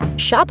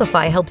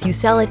Shopify helps you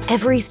sell at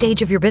every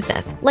stage of your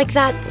business. Like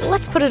that,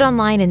 let's put it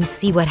online and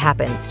see what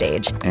happens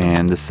stage.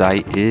 And the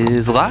site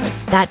is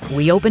live. That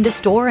we opened a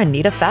store and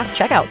need a fast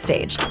checkout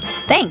stage.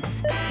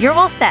 Thanks. You're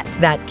all set.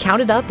 That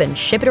count it up and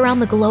ship it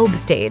around the globe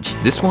stage.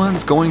 This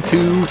one's going to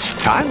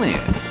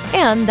Thailand.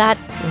 And that,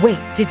 wait,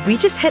 did we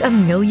just hit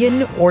 1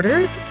 million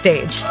orders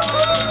stage?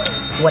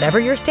 Whatever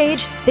your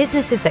stage,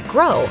 businesses that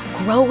grow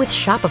with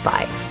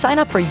Shopify. Sign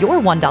up for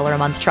your $1 a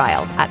month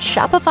trial at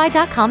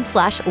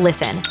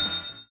shopify.com/listen.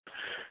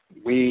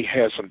 We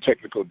had some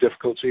technical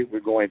difficulty. We're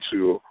going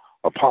to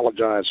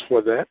apologize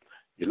for that.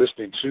 You're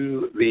listening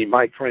to the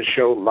Mike Prince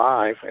Show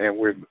live, and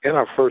we're in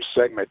our first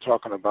segment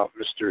talking about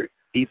Mr.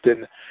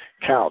 Ethan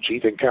Couch.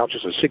 Ethan Couch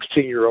is a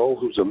 16-year-old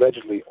who's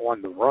allegedly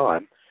on the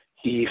run.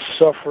 He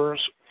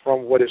suffers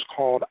from what is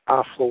called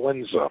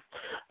affluenza.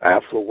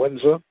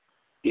 Affluenza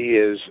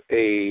is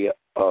a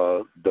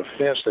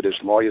defense that his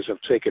lawyers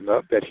have taken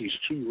up that he's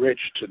too rich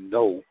to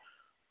know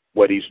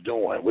what he's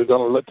doing. We're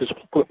going to let this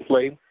clip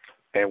play,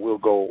 and we'll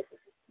go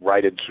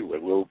right into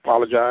it. We'll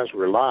apologize.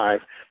 We're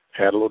live.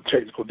 Had a little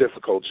technical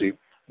difficulty.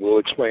 We'll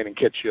explain and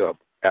catch you up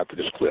after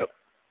this clip.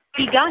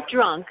 He got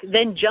drunk,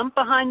 then jumped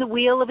behind the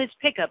wheel of his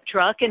pickup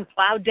truck and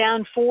plowed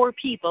down 4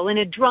 people in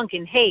a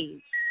drunken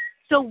haze.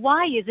 So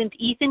why isn't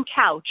Ethan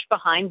Couch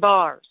behind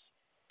bars?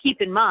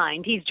 Keep in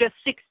mind, he's just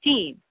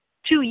 16.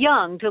 Too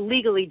young to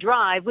legally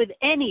drive with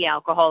any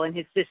alcohol in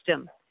his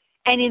system.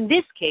 And in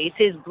this case,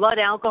 his blood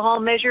alcohol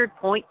measured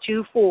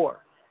 .24,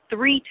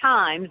 3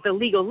 times the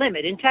legal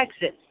limit in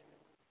Texas.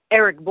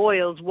 Eric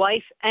Boyle's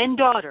wife and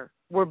daughter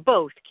were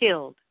both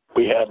killed.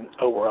 We had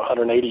over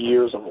 180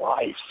 years of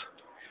life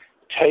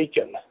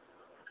taken.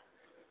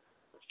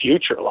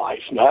 Future life,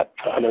 not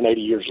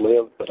 180 years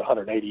lived, but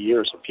 180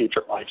 years of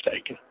future life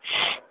taken.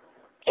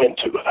 And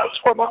 2 of those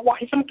were my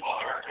wife and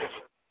daughter.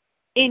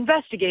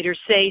 Investigators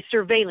say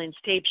surveillance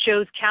tape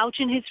shows Couch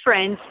and his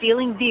friends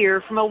stealing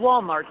beer from a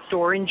Walmart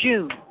store in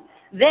June.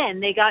 Then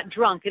they got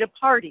drunk at a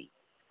party.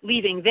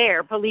 Leaving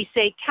there, police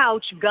say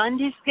Couch gunned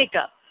his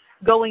pickup,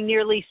 going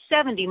nearly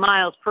 70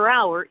 miles per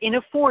hour in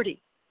a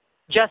 40.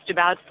 Just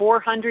about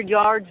 400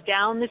 yards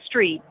down the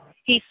street,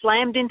 he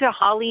slammed into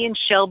Holly and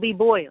Shelby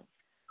Boyle,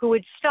 who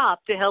had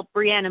stopped to help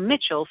Brianna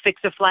Mitchell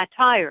fix a flat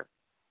tire.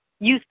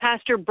 Youth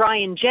pastor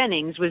Brian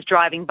Jennings was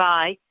driving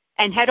by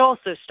and had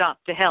also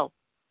stopped to help.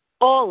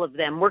 All of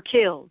them were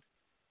killed.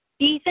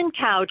 Ethan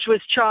Couch was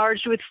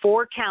charged with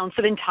 4 counts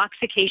of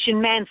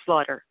intoxication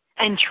manslaughter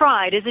and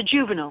tried as a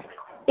juvenile.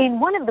 In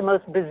one of the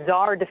most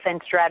bizarre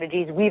defense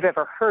strategies we've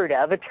ever heard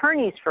of,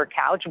 attorneys for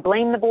Couch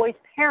blame the boy's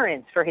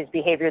parents for his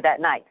behavior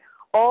that night,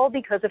 all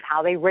because of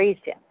how they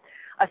raised him.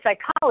 A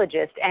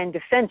psychologist and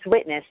defense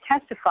witness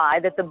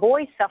testified that the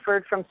boy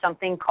suffered from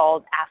something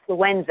called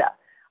affluenza,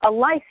 a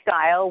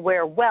lifestyle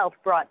where wealth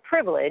brought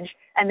privilege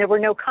and there were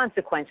no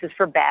consequences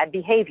for bad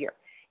behavior.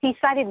 He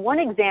cited one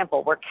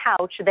example where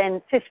Couch,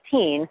 then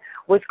 15,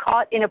 was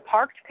caught in a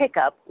parked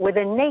pickup with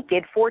a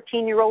naked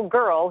 14-year-old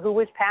girl who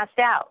was passed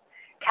out.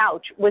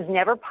 Couch was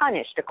never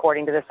punished,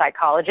 according to the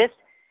psychologist.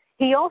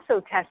 He also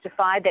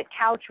testified that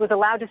Couch was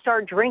allowed to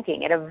start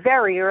drinking at a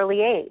very early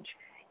age,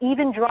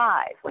 even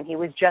drive when he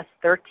was just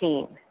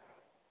 13.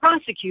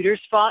 Prosecutors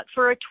fought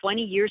for a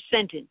 20-year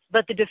sentence,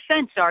 but the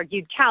defense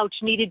argued Couch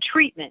needed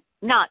treatment,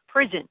 not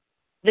prison.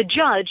 The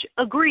judge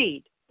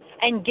agreed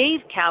and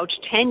gave Couch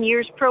 10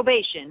 years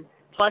probation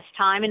plus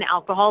time in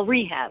alcohol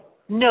rehab,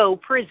 no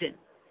prison.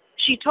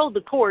 She told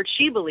the court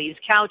she believes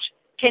Couch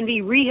can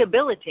be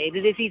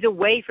rehabilitated if he's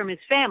away from his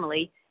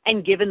family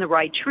and given the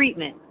right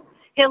treatment.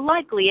 He'll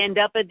likely end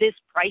up at this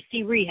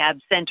pricey rehab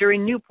center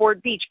in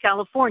Newport Beach,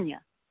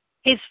 California.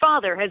 His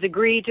father has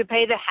agreed to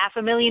pay the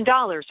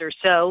 $500,000 or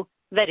so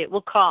that it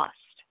will cost.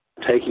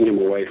 Taking him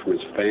away from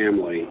his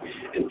family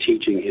and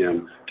teaching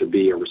him to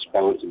be a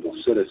responsible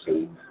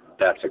citizen,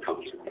 that's a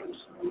consequence.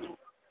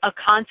 A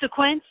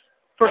consequence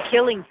for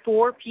killing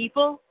 4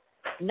 people?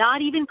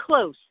 Not even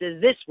close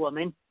as this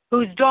woman,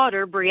 whose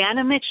daughter,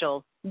 Brianna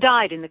Mitchell,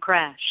 died in the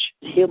crash.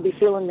 He'll be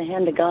feeling the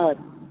hand of God.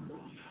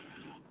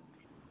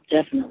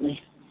 Definitely.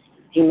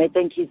 He may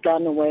think he's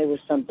gotten away with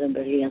something,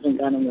 but he hasn't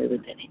gotten away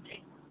with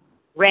anything.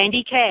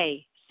 Randy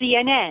Kay,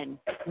 CNN,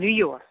 New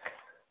York.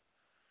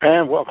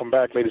 And welcome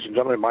back, ladies and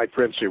gentlemen. Mike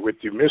Prince here with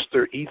you.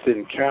 Mr.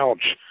 Ethan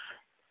Couch,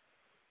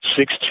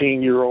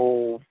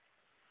 16-year-old,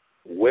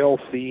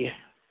 wealthy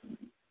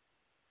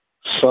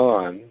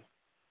son,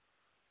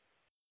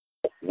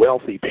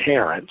 wealthy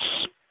parents,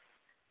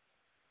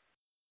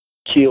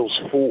 kills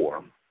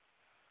 4,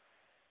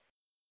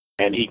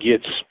 and he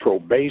gets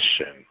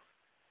probation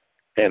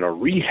and a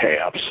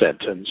rehab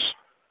sentence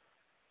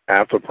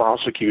after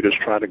prosecutors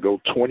try to go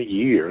 20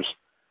 years,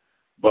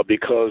 but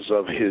because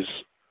of his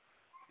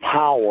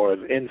power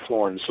and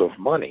influence of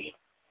money,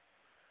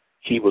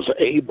 he was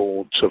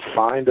able to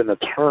find an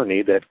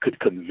attorney that could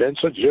convince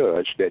a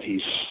judge that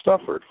he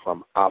suffered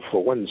from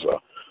affluenza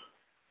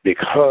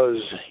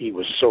because he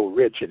was so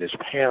rich and his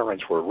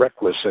parents were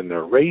reckless in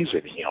their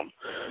raising him,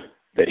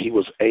 that he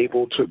was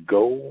able to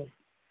go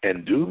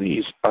and do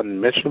these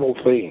unmentionable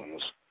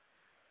things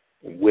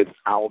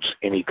without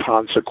any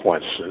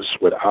consequences,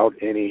 without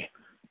any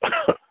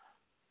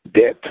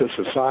debt to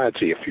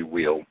society, if you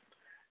will,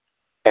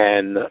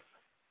 and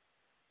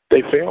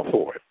they fell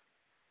for it.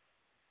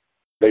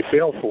 They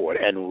fell for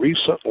it. And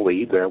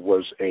recently there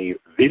was a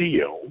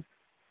video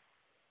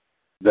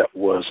that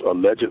was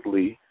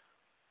allegedly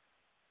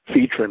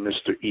featuring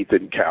Mr.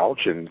 Ethan Couch,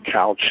 and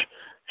Couch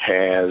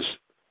has,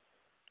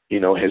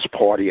 his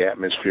party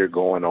atmosphere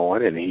going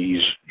on, and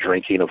he's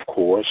drinking, of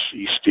course.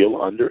 He's still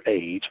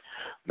underage.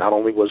 Not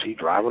only was he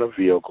driving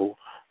a vehicle,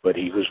 but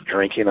he was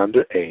drinking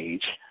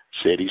underage.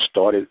 Said he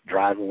started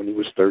driving when he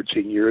was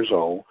 13 years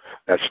old.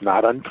 That's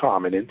not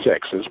uncommon in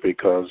Texas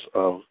because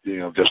of,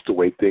 just the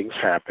way things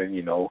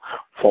happen,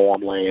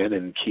 farmland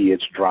and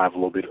kids drive a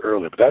little bit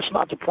earlier. But that's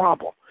not the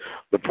problem.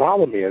 The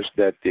problem is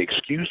that the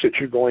excuse that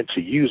you're going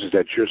to use is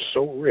that you're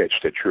so rich,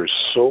 that you're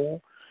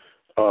so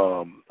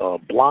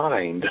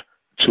blind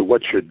to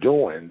what you're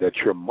doing, that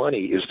your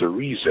money is the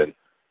reason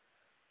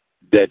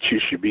that you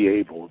should be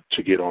able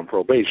to get on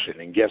probation.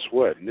 And guess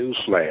what?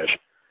 Newsflash.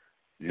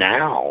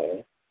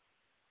 Now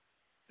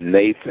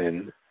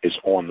Nathan is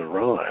on the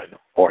run,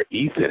 or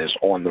Ethan is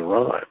on the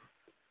run,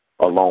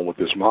 along with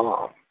his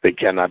mom. They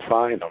cannot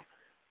find him.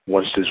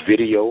 Once this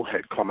video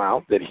had come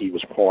out that he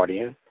was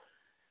partying,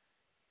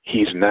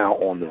 he's now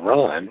on the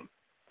run,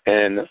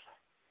 and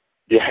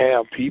you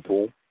have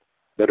people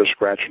that are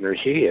scratching their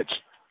heads.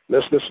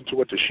 Let's listen to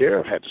what the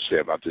sheriff had to say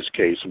about this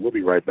case, and we'll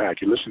be right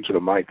back. You listen to the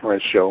Mike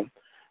Prince Show.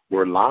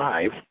 We're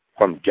live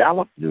from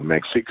Gallup, New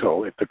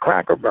Mexico at the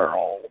Cracker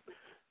Barrel,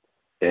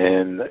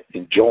 and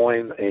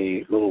enjoying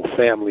a little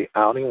family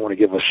outing. I want to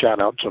give a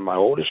shout-out to my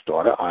oldest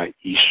daughter,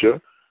 Aisha.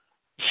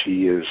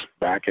 She is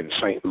back in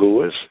St.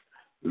 Louis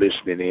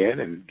listening in,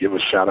 and give a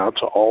shout-out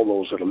to all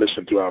those that are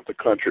listening throughout the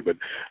country. But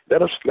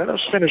let us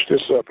finish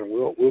this up, and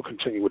we'll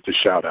continue with the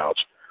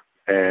shout-outs.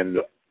 And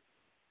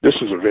this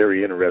is a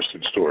very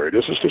interesting story.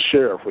 This is the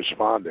sheriff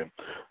responding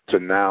to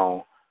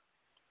now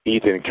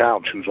Ethan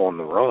Couch, who's on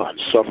the run,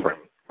 suffering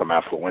from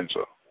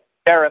affluenza.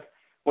 Sheriff,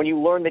 when you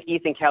learned that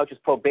Ethan Couch's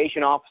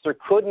probation officer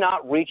could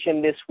not reach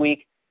him this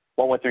week,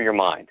 what went through your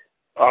mind?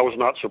 I was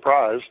not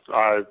surprised.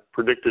 I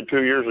predicted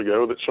 2 years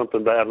ago that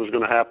something bad was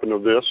going to happen to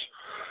this.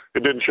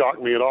 It didn't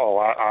shock me at all.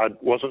 I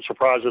wasn't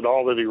surprised at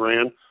all that he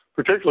ran,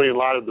 particularly in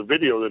light of the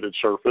video that had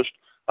surfaced.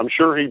 I'm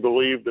sure he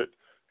believed that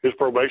his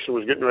probation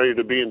was getting ready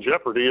to be in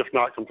jeopardy, if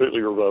not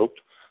completely revoked.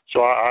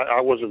 So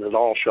I wasn't at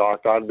all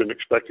shocked. I'd been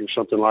expecting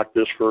something like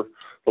this for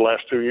the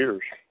last 2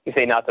 years. You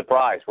say not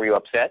surprised. Were you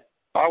upset?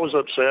 I was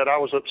upset. I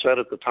was upset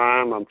at the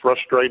time. I'm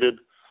frustrated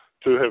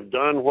to have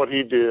done what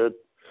he did,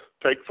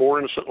 take 4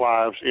 innocent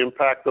lives,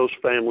 impact those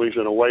families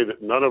in a way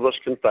that none of us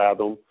can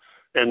fathom,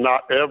 and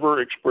not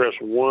ever express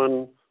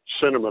one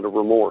sentiment of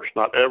remorse,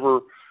 not ever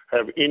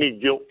have any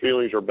guilt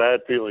feelings or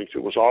bad feelings.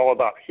 It was all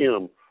about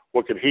him.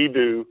 What could he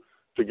do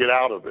to get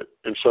out of it?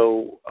 And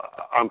so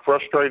I'm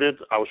frustrated.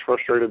 I was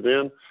frustrated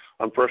then.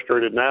 I'm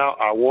frustrated now.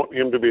 I want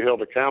him to be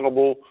held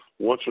accountable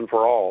once and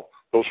for all.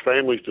 Those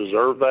families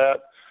deserve that.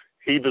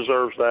 He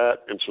deserves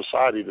that, and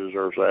society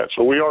deserves that.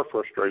 So we are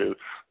frustrated.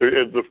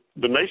 The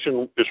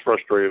nation is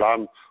frustrated.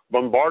 I'm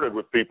bombarded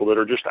with people that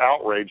are just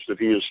outraged that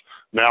he is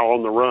now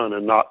on the run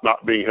and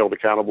not being held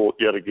accountable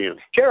yet again.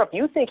 Sheriff,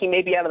 you think he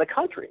may be out of the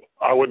country?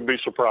 I wouldn't be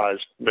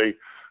surprised. They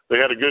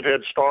had a good head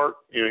start.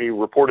 He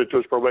reported to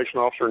his probation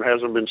officer and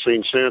hasn't been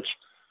seen since.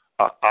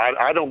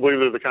 I don't believe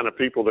they're the kind of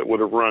people that would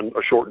have run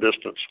a short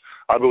distance.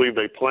 I believe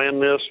they planned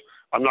this.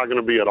 I'm not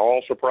going to be at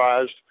all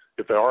surprised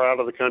if they are out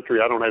of the country.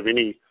 I don't have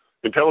any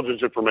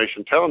intelligence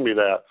information telling me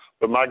that,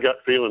 but my gut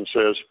feeling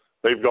says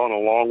they've gone a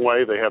long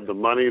way. They have the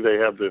money. They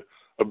have the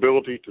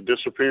ability to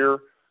disappear,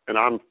 and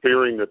I'm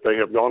fearing that they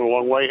have gone a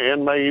long way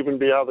and may even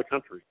be out of the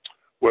country.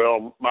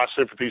 Well, my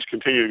sympathies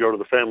continue to go to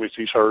the families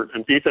he's hurt.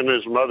 And Ethan and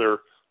his mother,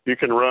 you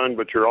can run,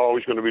 but you're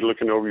always going to be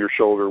looking over your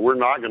shoulder. We're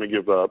not going to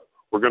give up.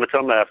 We're going to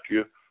come after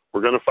you.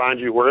 We're going to find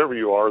you wherever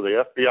you are.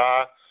 The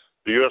FBI,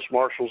 the U.S.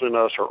 Marshals, and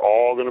us are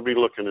all going to be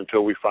looking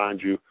until we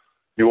find you.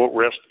 You won't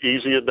rest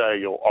easy a day.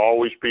 You'll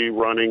always be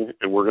running,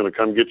 and we're going to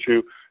come get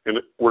you, and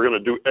we're going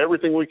to do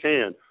everything we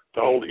can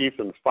to hold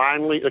Ethan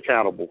finally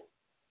accountable.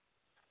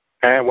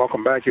 And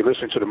welcome back. You're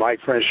listening to the Mike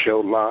Prince Show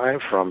live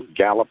from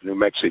Gallup, New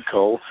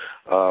Mexico.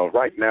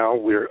 Right now,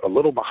 we're a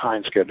little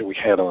behind schedule. We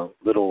had a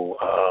little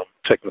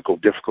technical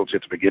difficulty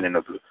at the beginning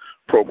of the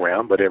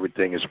program, but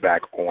everything is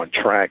back on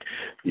track.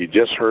 You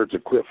just heard the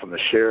clip from the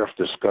sheriff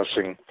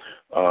discussing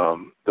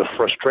the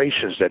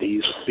frustrations that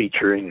he's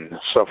featuring and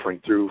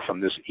suffering through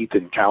from this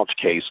Ethan Couch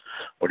case,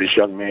 where this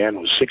young man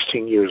was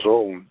 16 years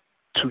old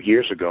 2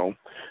 years ago.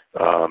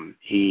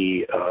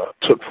 He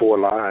took 4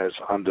 lives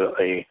under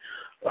a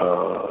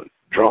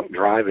drunk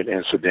driving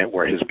incident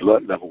where his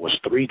blood level was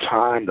 3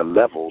 times the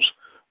levels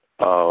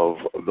of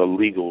the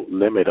legal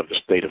limit of the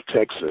state of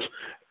Texas.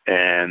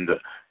 And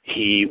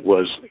he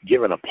was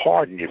given a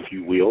pardon, if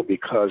you will,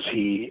 because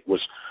he was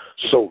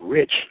so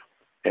rich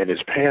and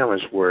his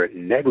parents were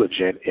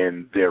negligent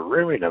in their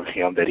rearing of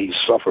him that he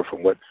suffered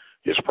from what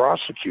his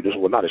prosecutors,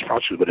 well, not his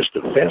prosecutors, but his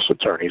defense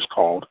attorneys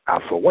called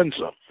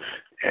affluenza.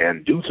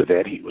 And due to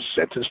that, he was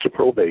sentenced to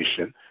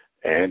probation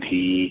and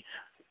he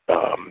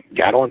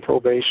got on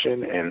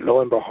probation, and lo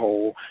and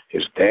behold,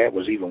 his dad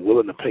was even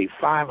willing to pay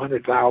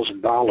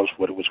 $500,000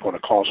 what it was going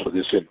to cost for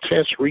this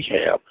intense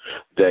rehab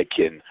that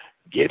can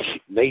get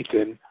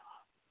Nathan,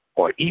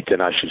 or Ethan,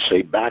 I should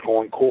say, back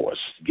on course.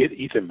 Get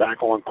Ethan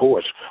back on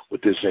course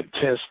with this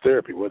intense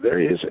therapy. Well, there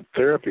is a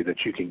therapy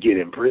that you can get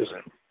in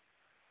prison.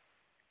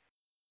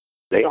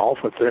 They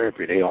offer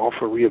therapy. They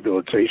offer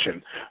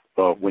rehabilitation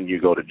when you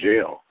go to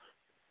jail.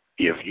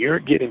 If you're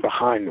getting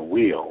behind the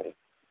wheel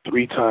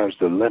 3 times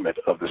the limit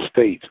of the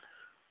state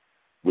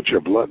with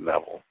your blood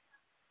level,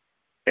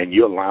 and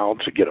you're allowed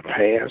to get a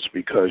pass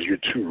because you're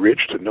too rich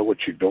to know what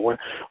you're doing,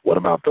 what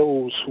about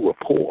those who are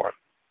poor?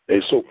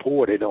 They're so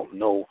poor they don't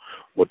know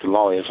what the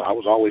law is. I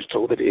was always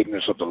told that the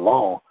ignorance of the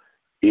law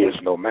is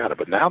no matter.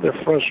 But now they're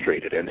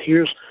frustrated. And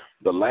here's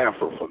the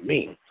laugher for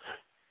me.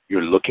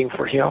 You're looking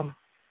for him?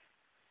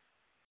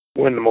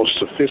 We're in the most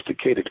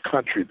sophisticated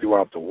country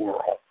throughout the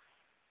world.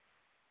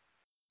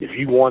 If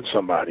you want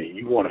somebody,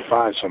 you want to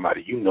find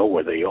somebody, you know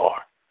where they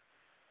are.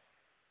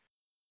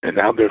 And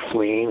now they're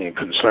fleeing and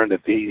concerned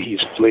that he's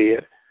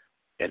fled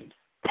and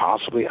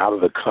possibly out of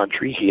the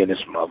country, he and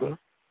his mother.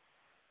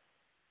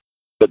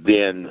 But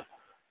then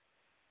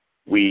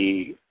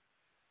we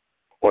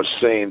are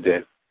saying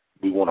that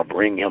we want to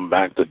bring him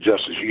back to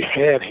justice. You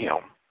had him,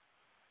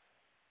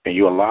 and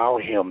you allow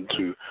him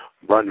to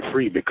run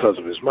free because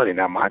of his money.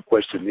 Now, my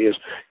question is,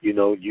 you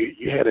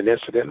had an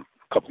incident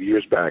a couple of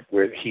years back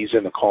where he's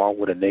in the car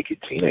with a naked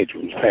teenager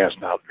who's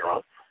passed out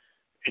drunk,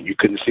 and you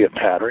couldn't see a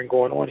pattern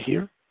going on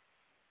here?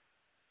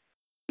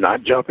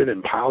 Not jumping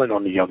and piling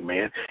on the young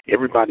man.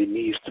 Everybody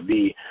needs to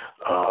be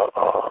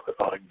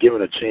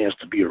given a chance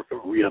to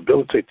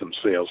rehabilitate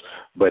themselves.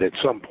 But at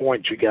some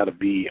point, you got to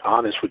be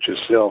honest with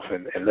yourself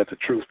and let the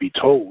truth be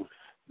told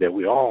that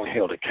we all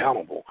held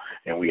accountable,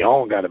 and we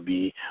all got to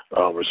be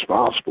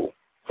responsible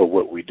for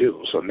what we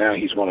do. So now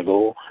he's going to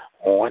go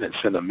on and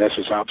send a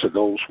message out to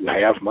those who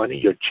have money.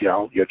 Your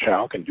child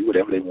can do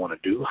whatever they want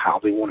to do, how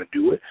they want to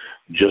do it,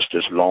 just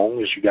as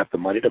long as you got the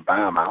money to buy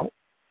them out.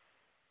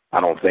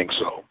 I don't think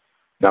so.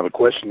 Now, the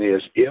question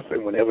is, if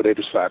and whenever they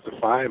decide to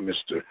find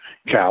Mr.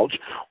 Couch,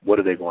 what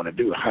are they going to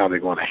do? How are they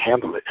going to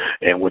handle it?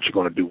 And what you're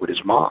going to do with his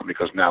mom?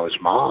 Because now his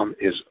mom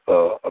is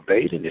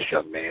abating this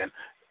young man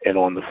and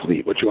on the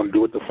fleet. What you're going to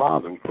do with the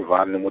father,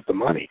 providing him with the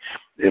money?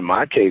 In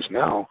my case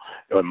now,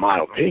 in my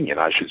opinion,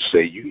 I should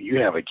say, you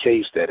have a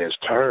case that has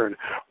turned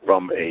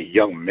from a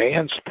young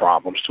man's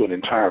problems to an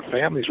entire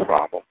family's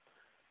problem.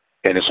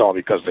 And it's all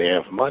because they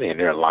have money and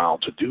they're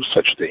allowed to do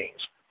such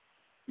things.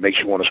 Makes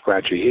you want to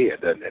scratch your head,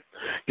 doesn't it?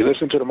 You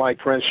listen to the Mike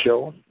Prince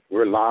Show.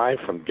 We're live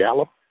from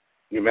Gallup,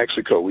 New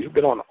Mexico. We've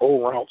been on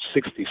old Route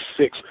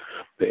 66,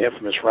 the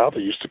infamous route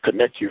that used to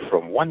connect you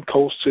from one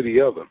coast to the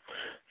other.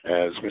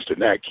 As Mr.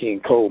 Nat King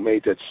Cole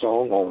made that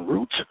song on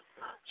Route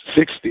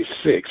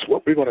 66.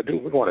 What we're going to do,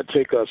 we're going to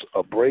take us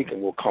a break,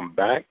 and we'll come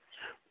back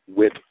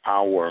with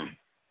our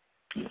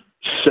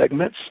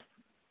segments.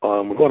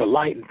 We're going to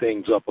lighten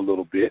things up a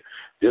little bit.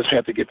 Just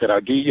have to get that.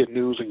 I'll give you your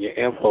news and your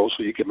info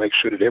so you can make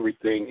sure that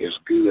everything is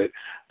good,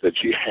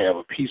 that you have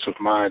a peace of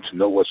mind to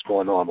know what's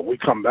going on. When we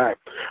come back,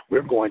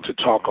 we're going to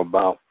talk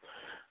about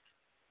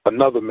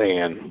another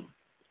man.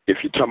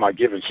 If you're talking about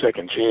giving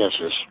second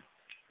chances,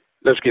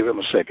 let's give him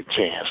a second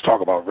chance.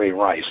 Talk about Ray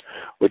Rice.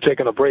 We're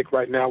taking a break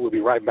right now. We'll be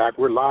right back.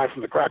 We're live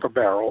from the Cracker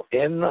Barrel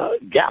in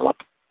Gallup,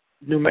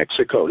 New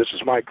Mexico. This is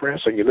Mike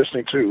Prince, and you're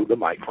listening to The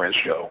Mike Prince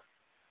Show.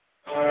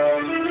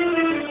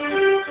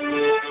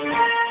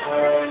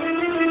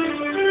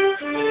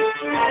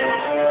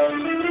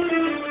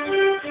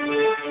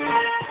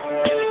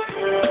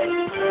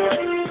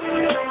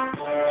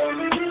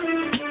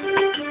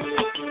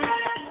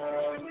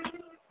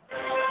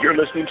 You're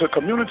listening to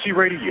Community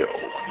Radio,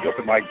 the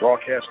Open Mic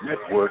Broadcast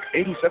Network,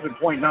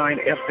 87.9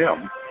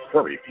 FM,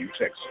 Prairie View,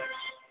 Texas.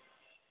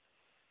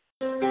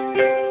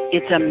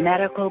 It's a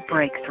medical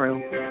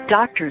breakthrough.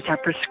 Doctors are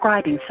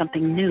prescribing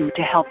something new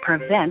to help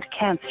prevent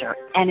cancer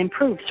and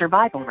improve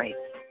survival rates.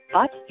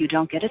 But you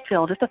don't get it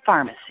filled at the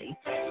pharmacy.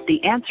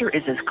 The answer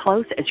is as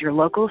close as your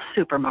local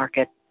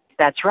supermarket.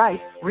 That's right.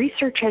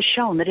 Research has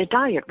shown that a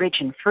diet rich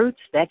in fruits,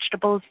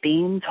 vegetables,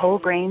 beans, whole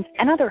grains,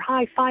 and other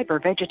high-fiber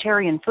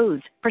vegetarian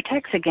foods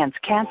protects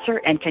against cancer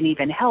and can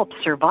even help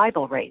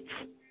survival rates.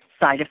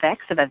 Side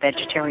effects of a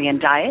vegetarian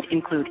diet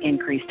include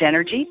increased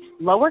energy,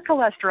 lower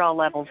cholesterol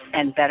levels,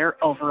 and better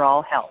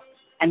overall health.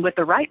 And with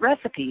the right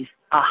recipes,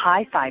 a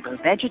high-fiber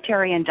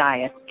vegetarian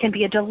diet can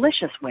be a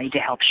delicious way to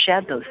help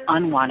shed those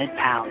unwanted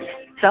pounds.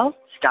 So,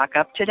 stock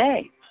up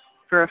today.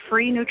 For a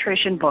free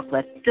nutrition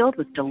booklet filled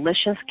with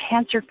delicious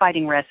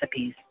cancer-fighting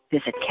recipes,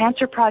 visit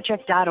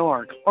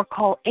cancerproject.org or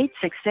call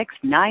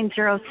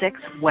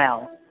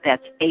 866-906-WELL.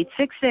 That's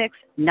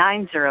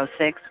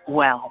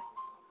 866-906-WELL.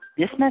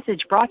 This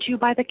message brought to you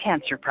by the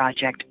Cancer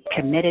Project,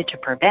 committed to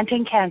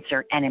preventing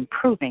cancer and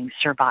improving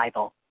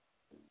survival.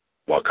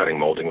 While cutting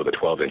molding with a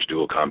 12-inch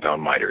dual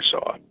compound miter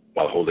saw,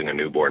 while holding a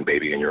newborn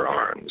baby in your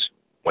arms,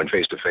 when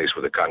face-to-face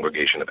with a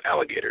congregation of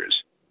alligators,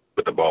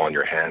 with the ball in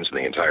your hands and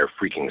the entire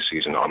freaking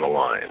season on the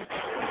line.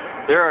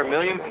 There are a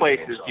million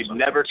places you'd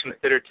never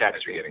consider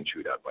texting.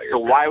 So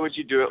why would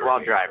you do it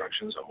while driving?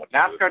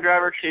 NASCAR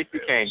driver Casey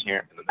Kane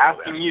here,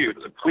 asking you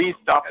to please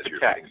stop the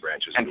text.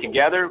 And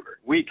together,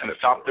 we can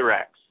stop the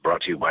wrecks.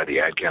 Brought to you by the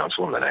Ad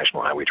Council and the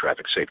National Highway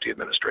Traffic Safety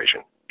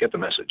Administration. Get the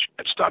message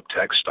at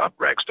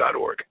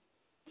stoptextstopwrecks.org.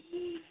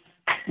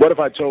 What if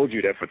I told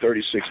you that for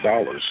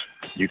 $36,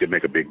 you could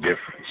make a big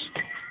difference?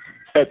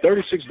 At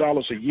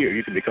 $36 a year,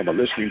 you can become a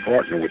listening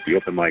partner with the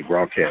Open Mic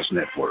Broadcast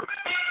Network.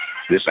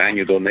 This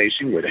annual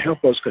donation would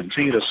help us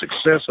continue the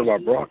success of our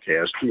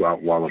broadcast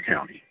throughout Waller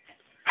County.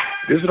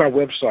 Visit our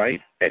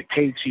website at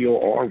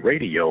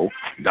ktorradio.com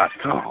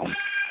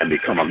and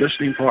become a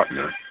listening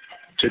partner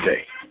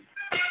today.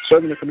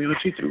 Serving the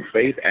community through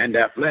faith and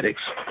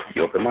athletics,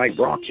 the Open Mic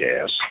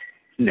Broadcast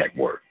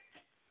Network.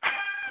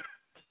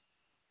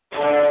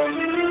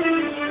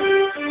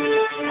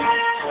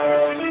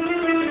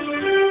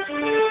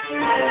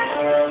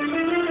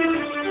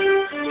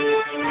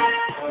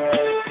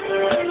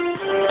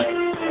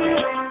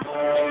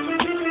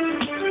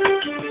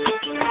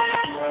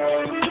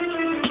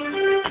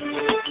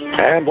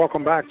 And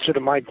welcome back to the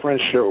Mike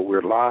Prince Show.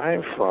 We're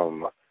live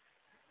from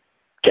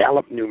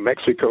Gallup, New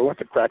Mexico at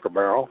the Cracker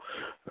Barrel.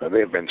 They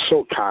have been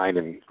so kind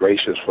and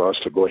gracious for us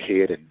to go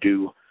ahead and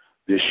do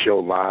this show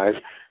live.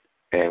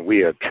 And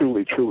we are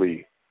truly,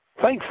 truly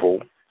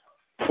thankful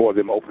for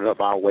them opening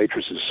up our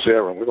waitresses,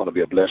 Sarah. And we're going to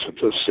be a blessing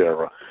to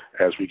Sarah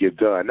as we get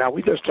done. Now,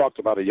 we just talked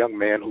about a young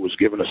man who was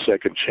given a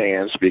second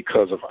chance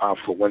because of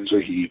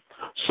influenza. He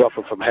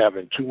suffered from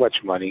having too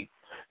much money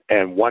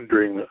and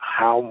wondering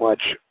how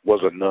much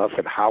was enough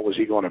and how was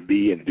he going to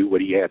be and do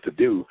what he had to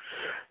do.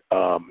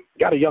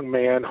 Got a young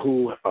man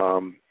who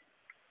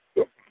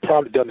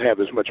probably doesn't have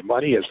as much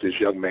money as this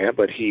young man,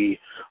 but he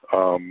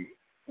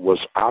was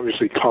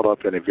obviously caught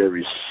up in a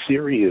very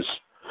serious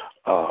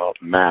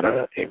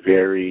matter, a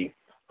very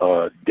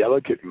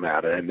delicate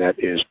matter, and that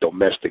is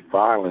domestic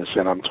violence.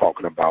 And I'm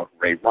talking about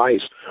Ray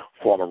Rice,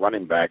 former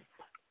running back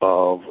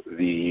of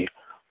the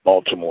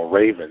Baltimore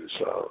Ravens.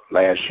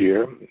 Last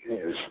year,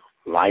 his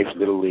life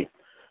literally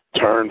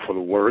turned for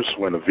the worse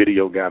when a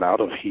video got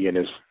out of he and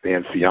his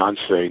then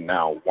fiance,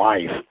 now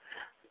wife,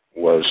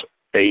 was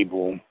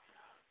able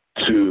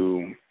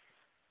to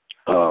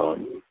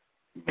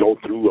go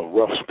through a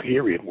rough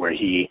period where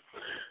he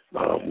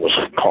was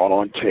caught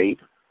on tape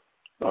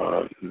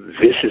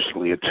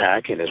viciously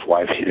attacking his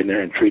wife, hitting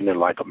her and treating her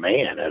like a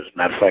man. As a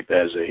matter of fact,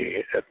 as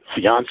a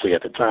fiance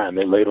at the time,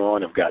 they later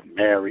on have gotten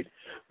married.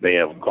 They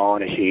have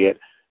gone ahead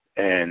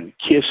and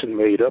kissed and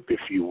made up,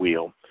 if you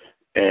will.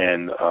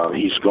 And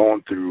he's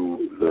gone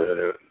through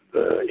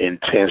the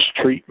intense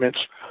treatments,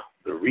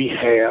 the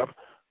rehab,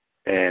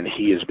 and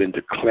he has been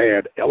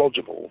declared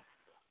eligible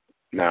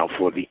now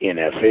for the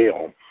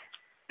NFL.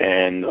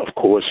 And, of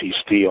course, he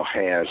still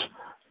has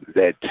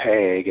that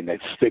tag and that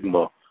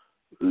stigma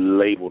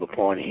labeled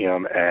upon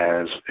him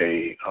as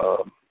a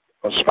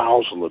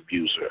spousal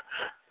abuser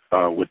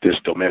with this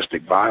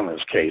domestic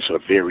violence case, a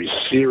very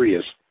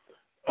serious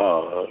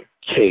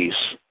case.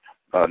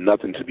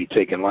 Nothing to be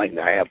taken lightly.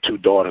 I have two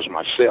daughters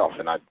myself,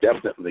 and I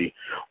definitely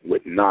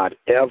would not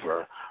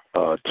ever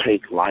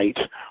take light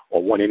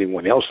or want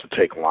anyone else to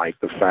take light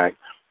the fact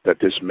that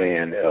this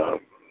man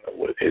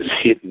is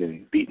hitting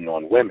and beating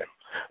on women.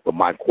 But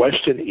my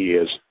question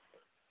is,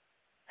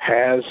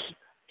 has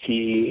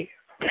he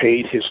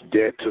paid his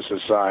debt to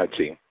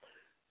society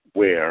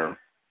where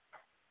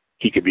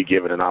he could be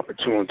given an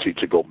opportunity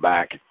to go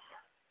back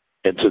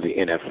into the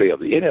NFL?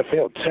 The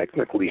NFL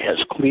technically has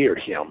cleared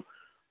him,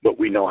 but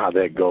we know how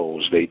that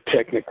goes. They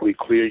technically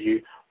clear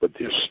you, but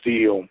there's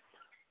still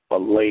a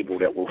label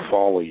that will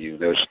follow you.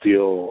 There's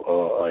still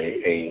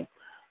a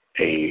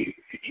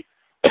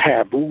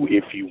taboo,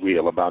 if you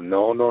will, about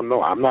no,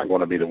 I'm not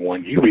going to be the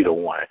one, you be the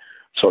one.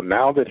 So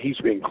now that he's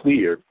been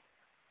cleared,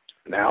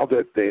 now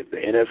that the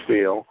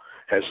NFL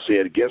has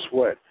said, guess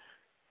what?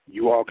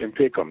 You all can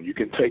pick him. You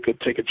can take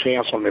a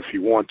chance on him if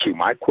you want to.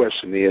 My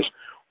question is,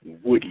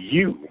 would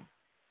you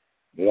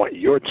want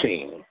your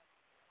team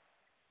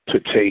to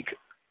take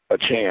a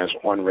chance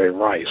on Ray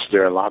Rice?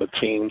 There are a lot of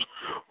teams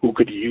who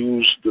could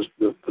use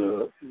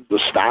the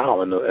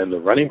style and the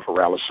running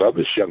paralysis of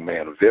this young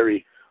man, a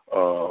very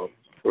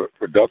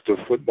productive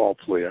football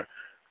player.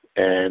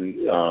 And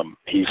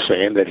he's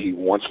saying that he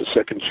wants a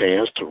second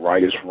chance to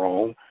right his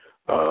wrong.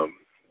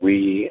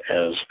 We,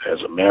 as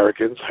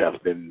Americans,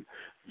 have been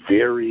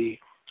very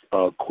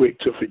quick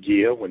to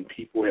forgive when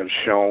people have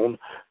shown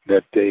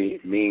that they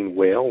mean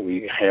well.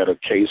 We had a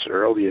case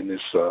early in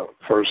this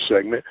first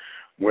segment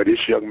where this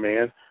young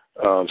man,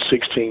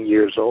 16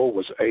 years old,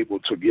 was able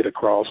to get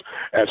across.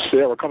 As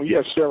Sarah coming,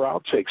 yes, Sarah,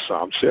 I'll take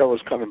some.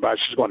 Sarah's coming by.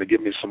 She's going to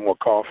give me some more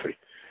coffee.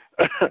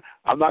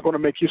 I'm not going to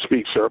make you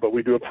speak, sir, but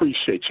we do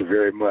appreciate you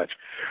very much.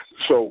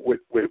 So with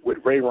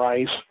Ray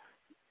Rice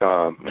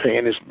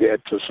paying his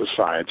debt to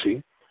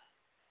society,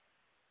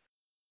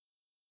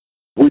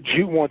 would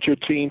you want your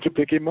team to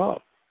pick him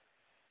up?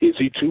 Is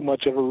he too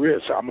much of a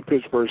risk? I'm a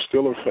Pittsburgh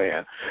Steelers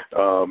fan.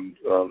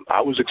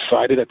 I was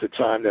excited at the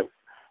time that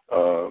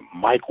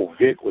Michael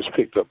Vick was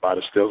picked up by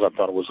the Steelers. I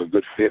thought it was a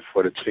good fit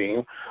for the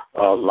team.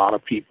 A lot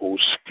of people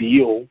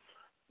still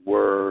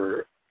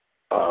were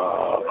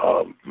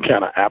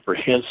kind of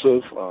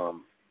apprehensive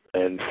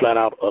and flat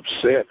out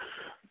upset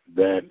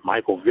that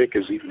Michael Vick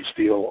is even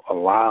still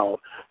allowed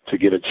to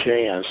get a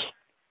chance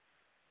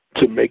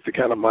to make the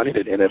kind of money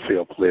that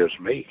NFL players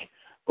make.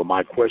 But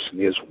my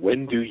question is,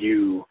 when do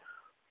you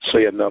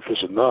say enough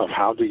is enough?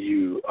 How do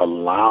you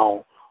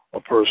allow a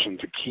person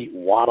to keep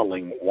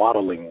waddling?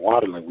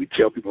 We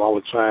tell people all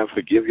the time,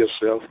 forgive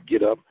yourself,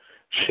 get up,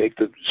 shake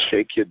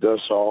your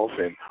dust off,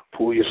 and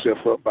pull yourself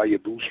up by your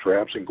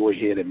bootstraps and go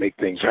ahead and make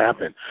things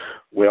happen.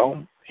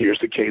 Well, here's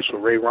the case for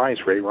Ray Rice.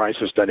 Ray Rice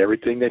has done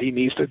everything that he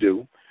needs to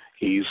do.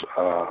 He's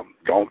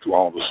gone through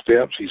all the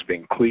steps. He's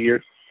been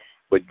cleared,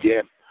 but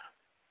yet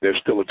there's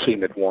still a team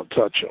that won't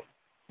touch him.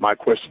 My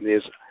question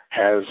is,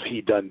 has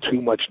he done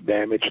too much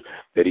damage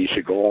that he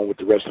should go on with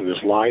the rest of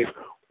his life,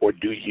 or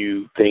do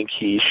you think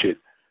he should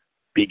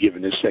be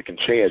given his second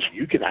chance?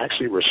 You can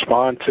actually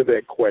respond to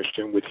that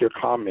question with your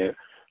comment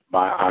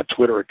by our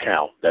Twitter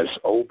account. That's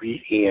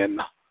OBN_radio,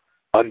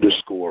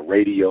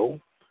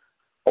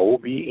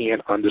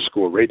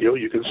 OBN_radio.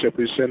 You can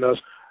simply send us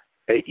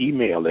an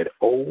email at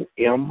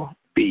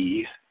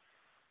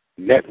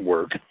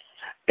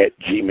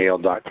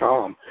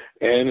ombnetwork@gmail.com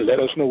and let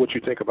us know what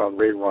you think about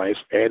Ray Rice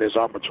and his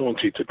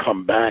opportunity to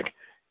come back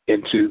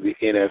into the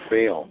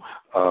NFL.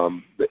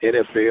 The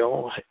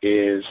NFL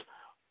is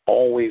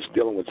always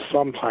dealing with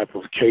some type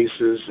of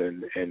cases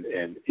and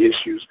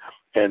issues,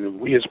 and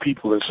we as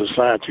people in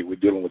society, we're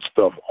dealing with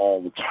stuff all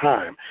the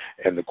time.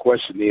 And the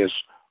question is,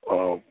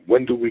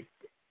 when do we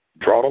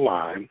draw the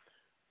line,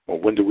 or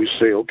when do we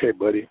say, okay,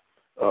 buddy,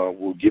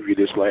 we'll give you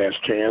this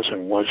last chance,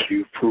 and once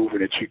you've proven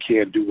that you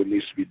can do what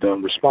needs to be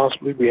done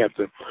responsibly, we have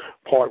to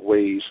part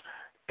ways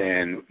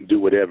and do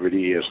whatever it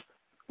is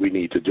we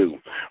need to do.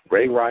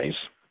 Ray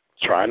Rice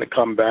trying to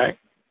come back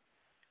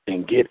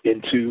and get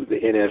into the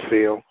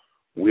NFL.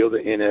 Will the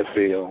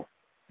NFL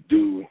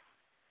do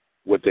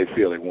what they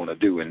feel they want to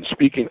do? And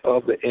speaking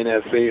of the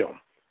NFL,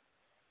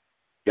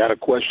 got a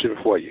question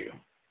for you.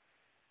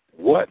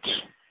 What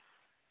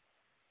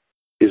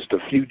is the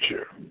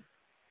future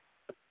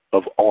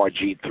of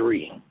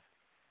RG3?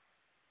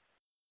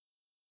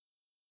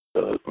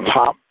 The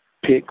top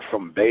pick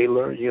from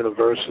Baylor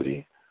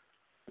University,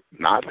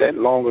 not that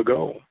long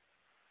ago.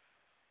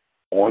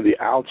 On the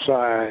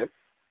outside,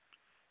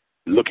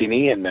 looking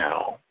in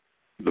now,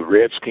 the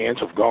Redskins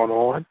have gone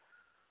on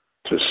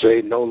to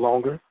say no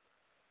longer.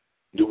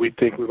 Do we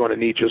think we're going to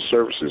need your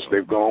services?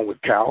 They've gone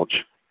with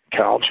Couch.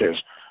 Couch has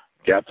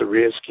got the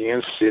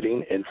Redskins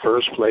sitting in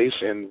first place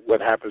in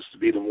what happens to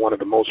be one of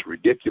the most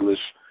ridiculous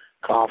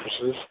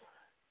conferences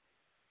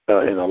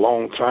in a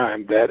long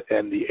time. That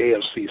and the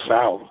AFC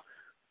South,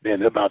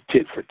 been about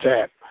tit for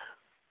tat.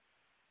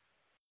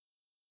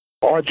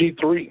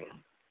 RG3,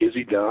 is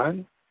he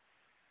done?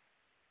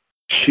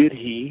 Should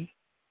he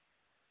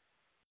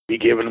be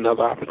given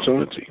another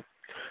opportunity?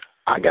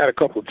 I got a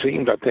couple of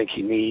teams I think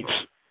he needs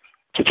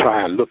to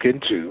try and look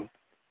into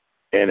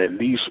and at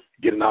least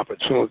get an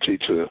opportunity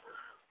to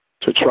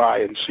try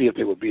and see if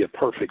they would be a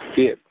perfect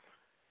fit.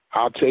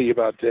 I'll tell you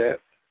about that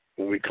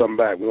when we come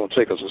back. We're going to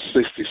take us a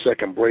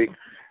 60-second break,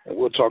 and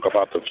we'll talk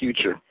about the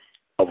future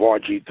of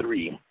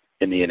RG3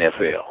 in the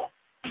NFL.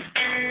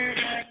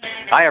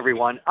 Hi,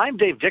 everyone. I'm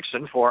Dave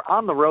Dixon for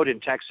On the Road in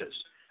Texas.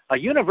 A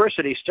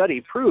university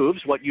study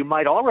proves what you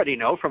might already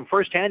know from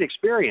firsthand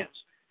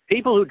experience.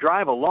 People who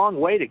drive a long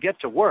way to get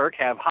to work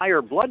have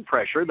higher blood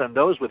pressure than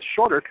those with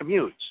shorter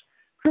commutes.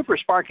 Trooper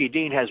Sparky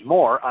Dean has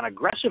more on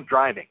aggressive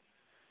driving.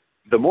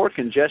 The more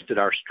congested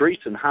our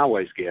streets and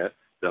highways get,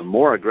 the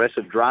more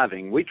aggressive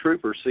driving we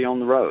troopers see on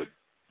the road.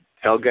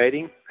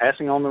 Tailgating,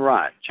 passing on the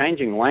right,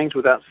 changing lanes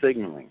without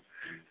signaling.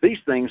 These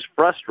things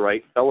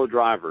frustrate fellow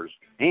drivers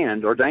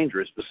and are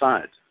dangerous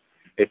besides.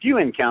 If you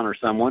encounter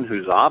someone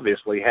who's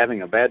obviously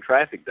having a bad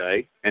traffic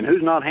day and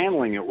who's not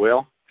handling it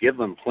well, give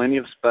them plenty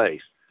of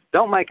space.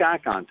 Don't make eye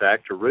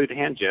contact or rude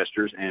hand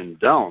gestures, and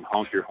don't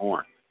honk your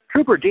horn.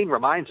 Trooper Dean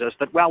reminds us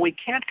that while we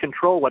can't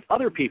control what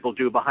other people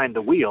do behind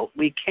the wheel,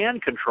 we can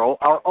control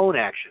our own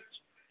actions.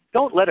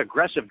 Don't let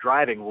aggressive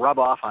driving rub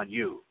off on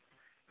you.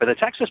 For the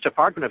Texas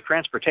Department of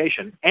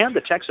Transportation and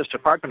the Texas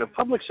Department of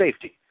Public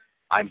Safety,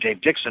 I'm Dave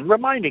Dixon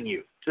reminding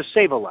you to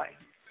save a life.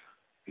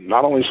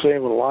 Not only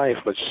save a life,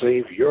 but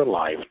save your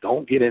life.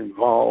 Don't get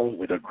involved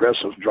with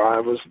aggressive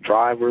drivers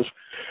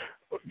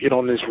get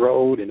on this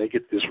road and they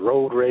get this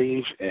road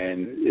rage,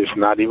 and it's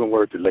not even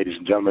worth it, ladies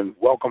and gentlemen.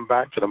 Welcome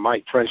back to the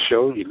Mike Prince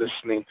Show. You're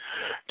listening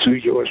to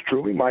yours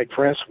truly, Mike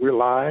Prince. We're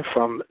live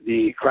from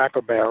the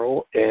Cracker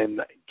Barrel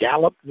in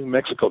Gallup, New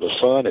Mexico. The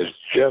sun has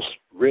just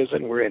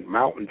risen. We're in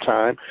Mountain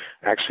Time,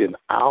 actually an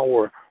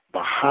hour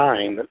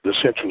behind the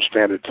Central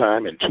Standard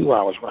Time and 2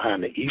 hours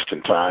behind the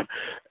Eastern Time.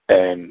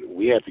 And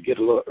we had to get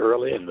a little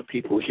early, and the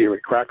people here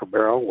at Cracker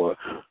Barrel were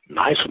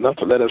nice enough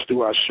to let us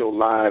do our show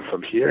live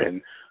from here,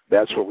 and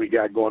that's what we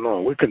got going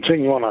on. We're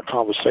continuing our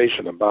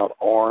conversation about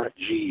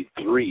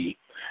RG3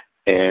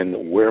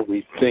 and where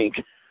we think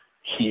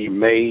he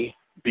may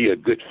be a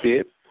good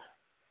fit.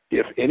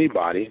 if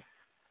anybody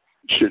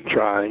should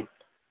try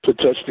to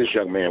touch this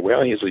young man.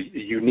 Well, he's a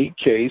unique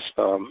case.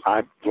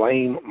 I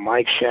blame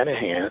Mike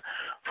Shanahan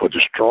for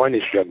destroying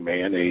this young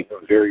man, a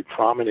very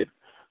prominent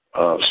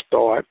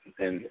start,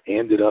 and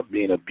ended up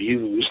being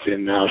abused,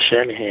 and now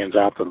Shanahan's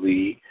out the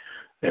league,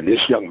 and this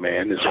young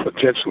man is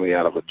potentially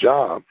out of a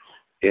job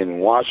in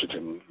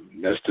Washington.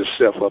 Messed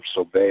himself up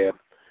so bad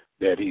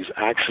that he's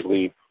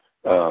actually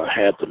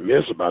had to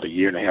miss about 1.5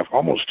 years,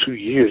 almost 2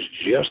 years,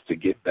 just to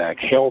get back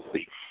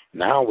healthy.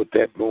 Now, with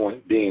that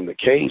being the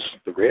case,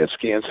 the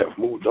Redskins have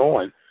moved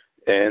on,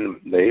 and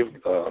they've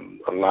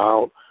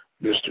allowed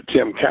Mr.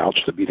 Tim Couch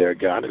to be their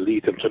guy to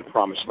lead them to the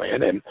promised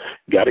land. And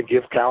got to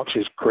give Couch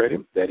his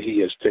credit that he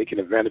has taken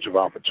advantage of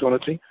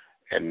opportunity,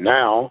 and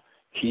now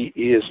he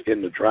is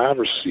in the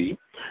driver's seat,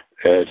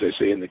 as they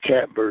say, in the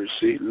catbird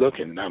seat,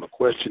 looking. Now, the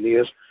question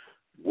is,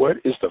 what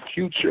is the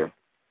future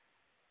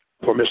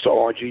for Mr.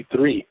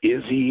 RG3?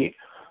 Is he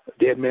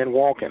dead man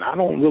walking? I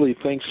don't really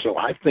think so.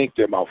 I think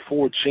there are about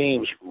 4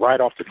 teams right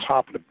off the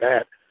top of the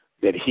bat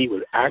that he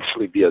would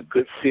actually be a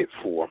good fit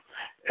for.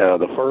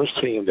 The first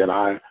team that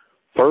I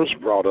first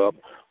brought up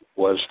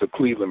was the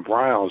Cleveland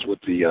Browns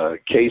with the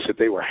case that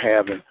they were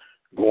having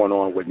going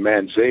on with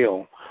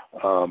Manziel.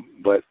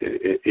 But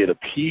it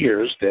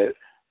appears that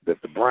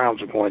the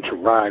Browns are going to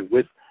ride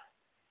with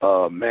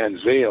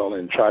Manziel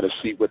and try to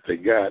see what they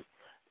got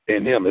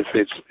in him, if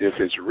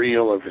it's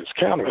real or if it's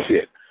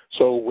counterfeit.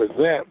 So with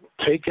that,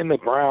 taking the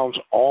Browns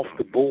off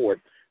the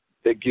board,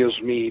 that gives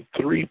me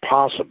 3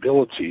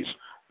 possibilities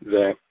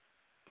that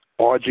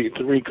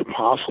RG3 could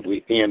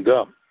possibly end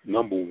up.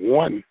 Number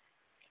 1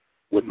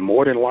 would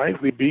more than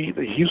likely be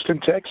the Houston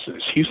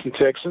Texans. Houston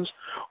Texans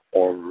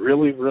are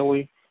really,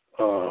 really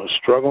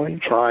struggling,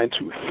 trying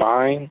to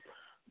find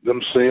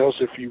themselves,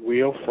 if you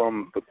will,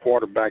 from the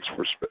quarterback's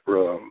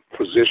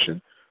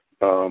position.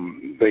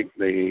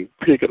 They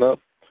picking up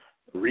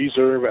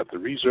reserve after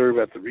reserve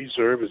after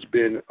reserve. Has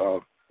been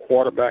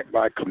quarterback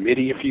by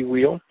committee, if you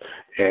will,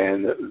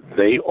 and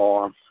they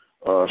are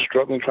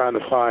struggling trying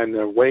to find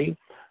their way.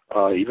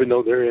 Even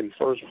though they're in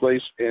first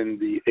place in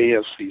the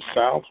AFC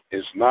South,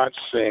 it's not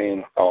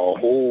saying a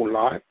whole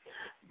lot,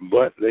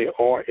 but they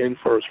are in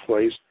first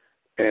place,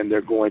 and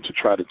they're going to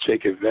try to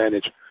take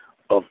advantage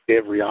of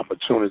every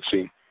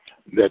opportunity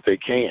that they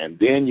can.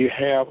 Then you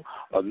have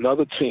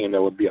another team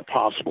that would be a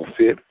possible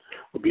fit,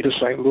 would be the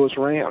St. Louis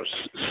Rams.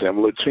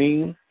 Similar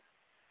team,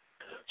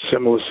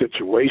 similar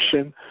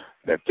situation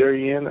that they're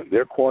in.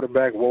 Their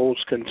quarterback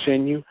woes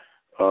continue.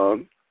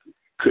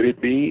 Could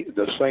it be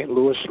the St.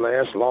 Louis /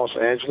 Los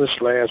Angeles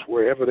 /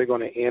 wherever they're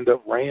going to end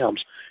up,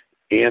 Rams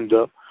end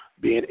up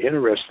being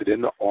interested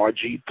in the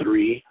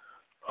RG3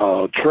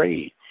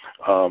 trade?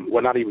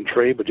 Well, not even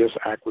trade, but just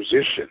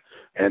acquisition.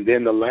 And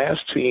then the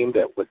last team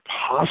that would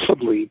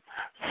possibly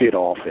fit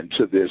off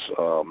into this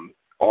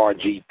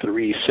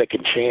RG3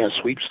 second chance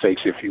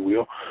sweepstakes, if you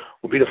will,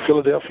 would be the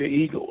Philadelphia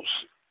Eagles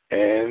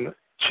and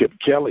Chip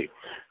Kelly.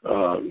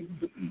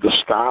 The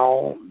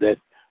style that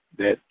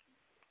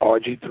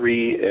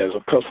RG3 as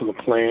accustomed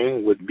to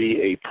playing would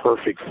be a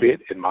perfect fit,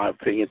 in my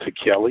opinion, to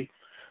Kelly.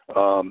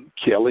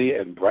 Kelly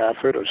and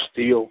Bradford are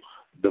still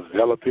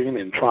developing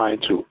and trying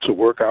to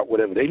work out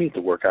whatever they need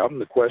to work out, and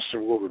the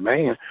question will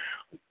remain,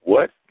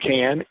 what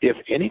can, if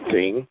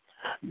anything,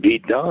 be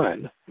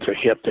done to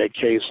help that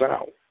case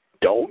out?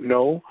 Don't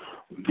know.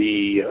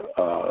 The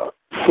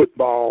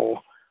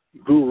football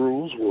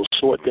gurus will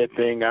sort that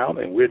thing out,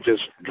 and we're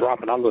just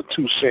dropping our little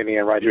 2 cents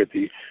in right here at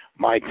the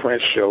Mike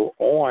Prince Show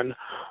on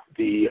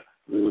the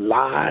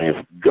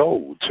live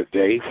go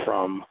today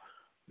from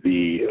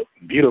the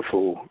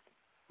beautiful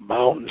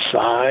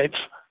mountainsides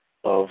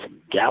of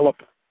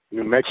Gallup,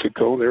 New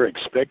Mexico. They're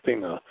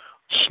expecting a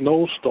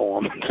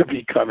snowstorm to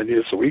be coming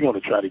here, so we're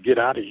going to try to get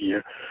out of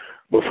here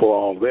before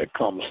all that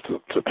comes to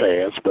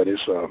pass. But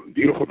it's a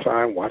beautiful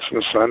time watching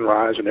the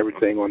sunrise and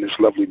everything on this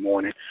lovely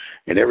morning,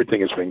 and everything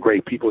has been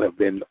great. People have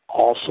been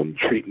awesome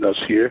treating us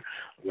here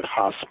with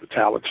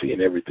hospitality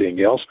and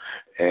everything else,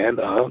 and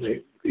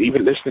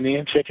even listening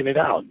in, checking it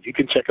out. You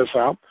can check us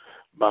out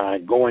by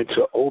going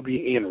to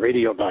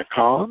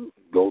OBNradio.com.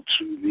 Go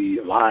to the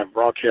live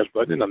broadcast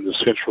button on the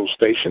central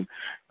station.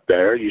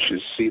 There you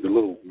should see the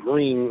little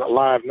green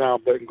live now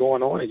button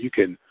going on, and you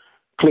can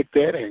click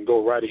that and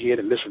go right ahead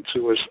and listen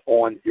to us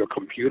on your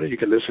computer. You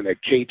can listen at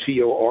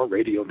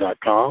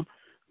KTORradio.com.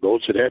 Go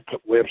to that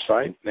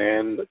website,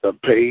 and the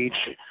page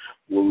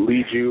will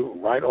lead you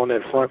right on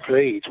that front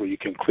page where you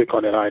can click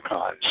on that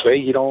icon. Say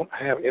you don't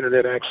have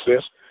internet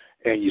access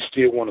and you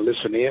still want to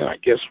listen in, I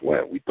guess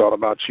what? We thought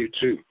about you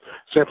too.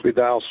 Simply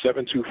dial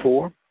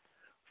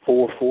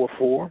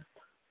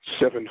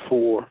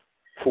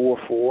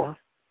 724-444-7444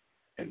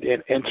 and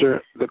then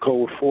enter the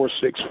code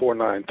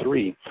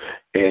 46493,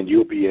 and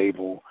you'll be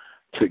able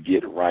to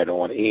get right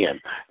on in,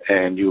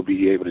 and you'll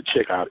be able to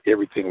check out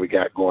everything we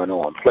got going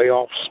on.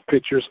 Playoffs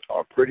pictures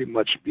are pretty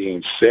much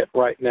being set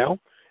right now,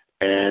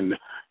 and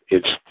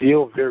it's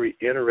still very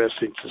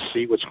interesting to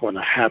see what's going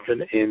to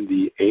happen in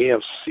the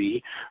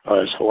AFC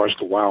as far as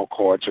the wild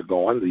cards are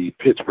going. The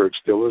Pittsburgh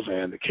Steelers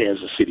and the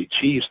Kansas City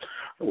Chiefs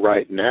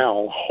right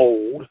now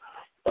hold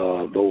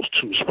those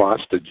two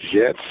spots. The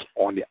Jets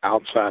on the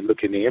outside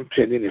looking in,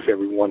 pending if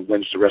everyone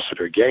wins the rest of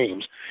their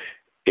games.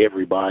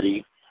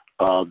 Everybody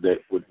that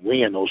would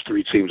win, those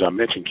three teams I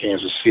mentioned,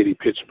 Kansas City,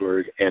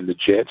 Pittsburgh, and the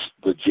Jets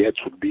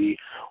would be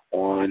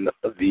on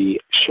the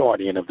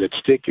short end of that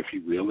stick, if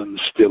you will, and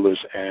the Steelers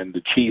and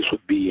the Chiefs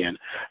would be in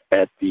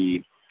at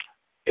the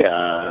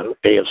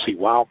AFC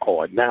wild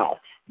card. Now,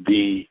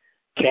 the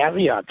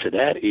caveat to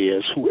that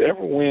is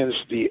whoever wins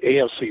the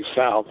AFC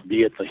South,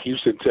 be it the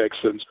Houston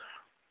Texans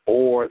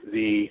or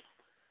the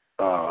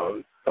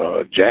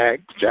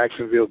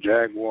Jacksonville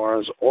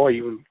Jaguars or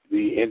even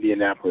the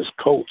Indianapolis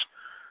Colts,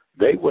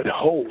 they would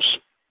host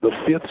the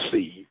fifth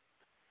seed.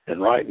 And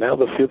right now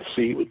the fifth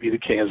seed would be the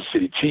Kansas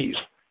City Chiefs.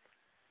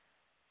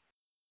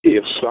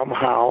 If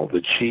somehow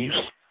the Chiefs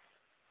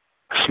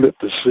slip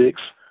to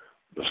 6,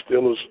 the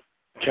Steelers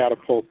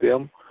catapult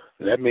them,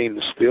 that means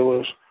the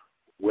Steelers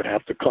would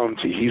have to come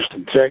to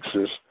Houston,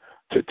 Texas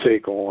to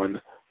take on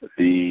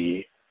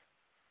the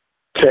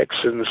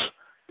Texans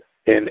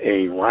in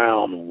a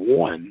round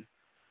 1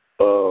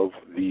 of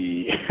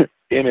the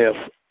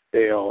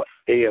NFL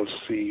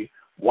AFC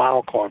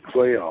wildcard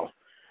playoff.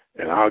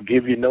 And I'll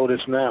give you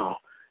notice now,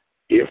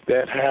 if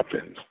that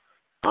happens,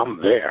 I'm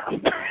there.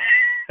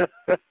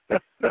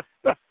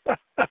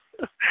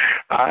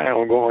 I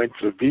am going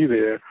to be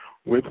there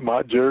with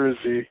my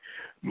jersey,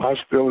 my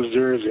Steelers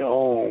jersey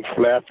on,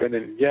 flapping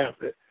and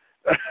yapping.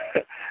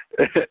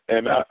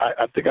 And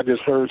I think I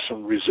just heard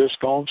some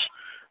resistance.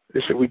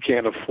 They said we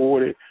can't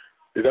afford it.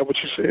 Is that what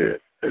you said?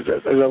 Is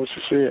that what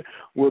you said?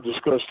 We'll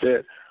discuss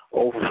that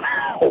over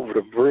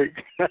the break.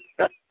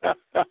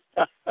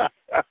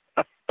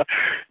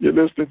 You're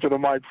listening to the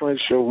Mike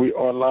Prince Show. We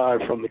are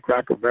live from the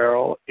Cracker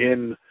Barrel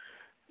in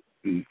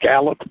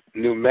Gallup,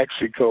 New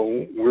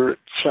Mexico. We're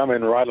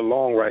chumming right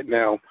along right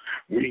now.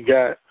 We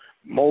got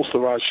most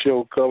of our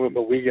show covered,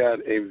 but we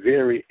got a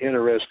very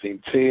interesting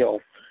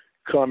tale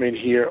coming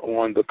here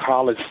on the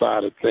college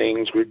side of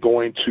things. We're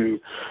going to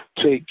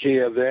take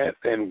care of that,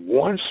 and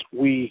once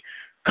we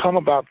come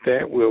about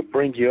that, we'll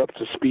bring you up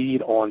to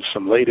speed on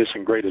some latest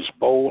and greatest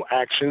bowl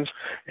actions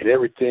and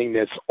everything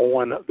that's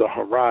on the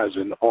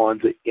horizon on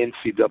the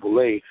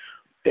NCAA,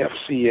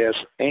 FCS,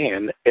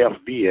 and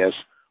FBS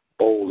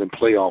bowl and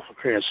playoff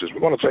appearances. We're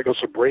going to take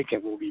us a break,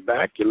 and we'll be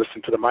back. You're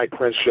listening to the Mike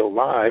Prince Show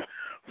live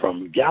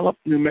from Gallup,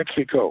 New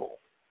Mexico.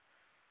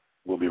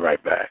 We'll be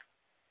right back.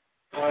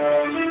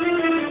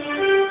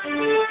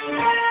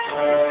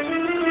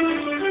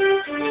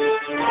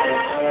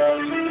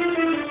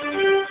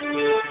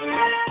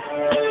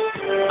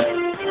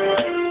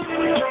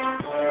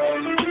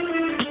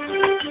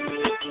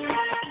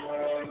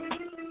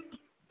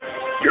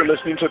 You're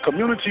listening to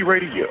Community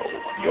Radio,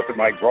 the Open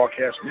Mic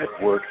Broadcast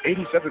Network,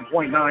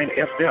 87.9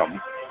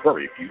 FM,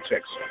 Prairie View,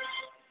 Texas.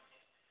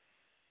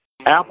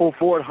 Apple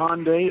Ford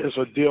Hyundai is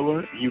a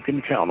dealer you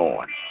can count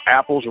on.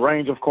 Apple's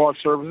range of car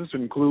services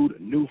include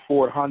new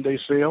Ford Hyundai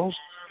sales,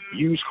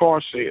 used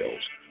car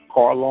sales,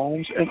 car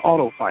loans, and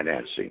auto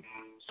financing.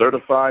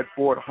 Certified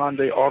Ford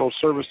Hyundai Auto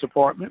Service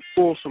Department,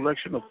 full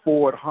selection of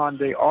Ford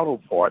Hyundai auto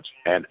parts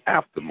and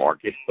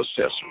aftermarket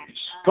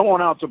accessories. Come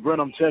on out to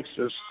Brenham,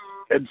 Texas,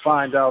 and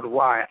find out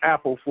why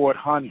Apple Ford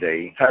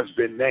Hyundai has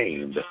been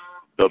named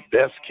the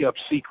best-kept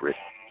secret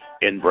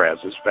in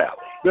Brazos Valley.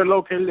 They're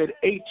located at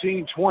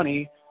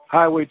 1820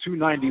 Highway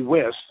 290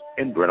 West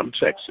in Brenham,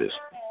 Texas.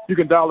 You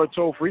can dial a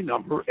toll-free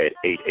number at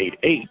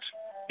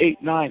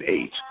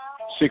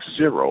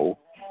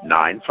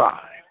 888-898-6095.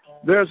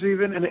 There's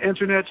even an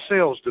internet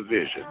sales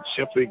division.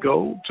 Simply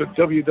go to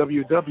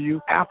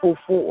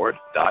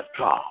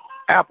www.appleford.com.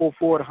 Apple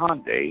Ford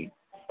Hyundai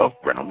of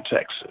Brenham,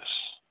 Texas.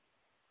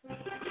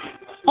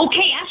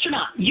 Okay,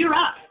 astronaut, you're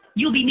up.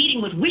 You'll be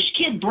meeting with Wish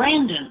Kid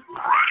Brandon.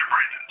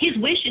 His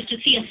wish is to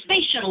see a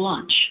space shuttle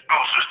launch.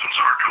 All systems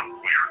are go.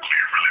 We are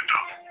clear for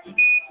liftoff.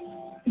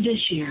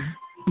 This year,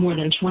 more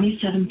than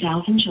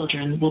 27,000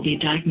 children will be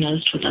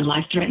diagnosed with a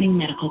life-threatening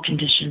medical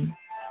condition.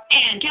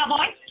 And,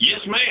 Cowboy? Yes,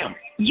 ma'am.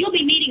 You'll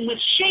be meeting with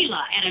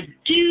Shayla at a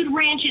dude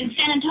ranch in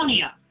San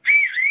Antonio.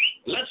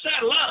 Let's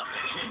saddle up.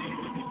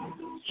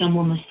 Some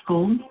will miss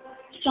school.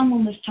 Some will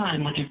miss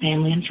time with their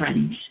family and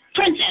friends.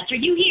 Princess, are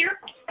you here?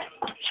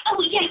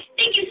 Oh, yes.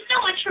 Thank you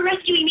so much for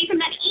rescuing me from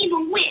that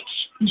evil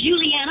witch.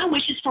 Juliana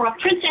wishes for a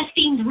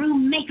princess-themed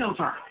room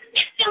makeover.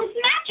 It sounds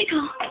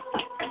magical.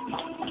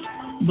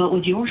 But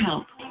with your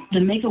help, the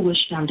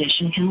Make-A-Wish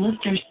Foundation can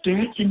lift their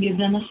spirits and give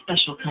them a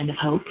special kind of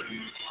hope.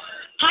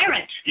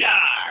 Pirate! Yeah.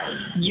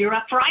 You're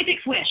up for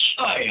Isaac's wish.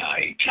 Aye,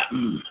 aye,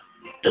 Captain.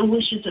 The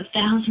wishes of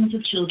thousands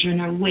of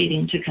children are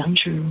waiting to come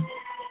true.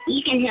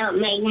 You can help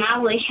make my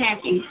wish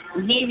happen.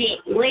 Visit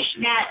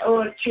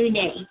wish.org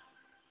today.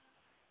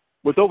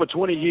 With over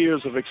 20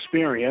 years of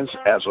experience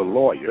as a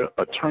lawyer,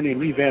 attorney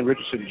Lee Van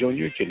Richardson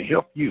Jr. can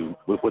help you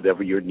with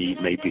whatever your need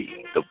may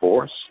be.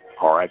 Divorce,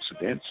 car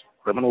accidents,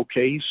 criminal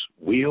case,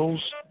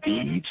 wills,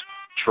 deeds,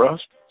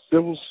 trust,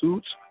 civil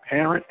suits,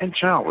 parent and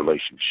child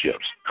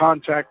relationships.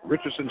 Contact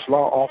Richardson's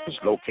Law Office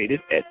located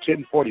at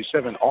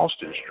 1047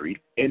 Austin Street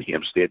in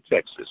Hempstead,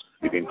 Texas.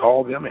 You can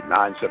call them at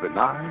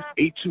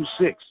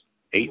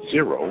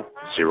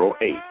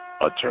 979-826-8008.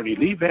 Attorney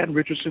Lee Van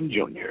Richardson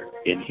Jr.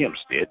 in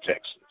Hempstead,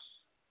 Texas.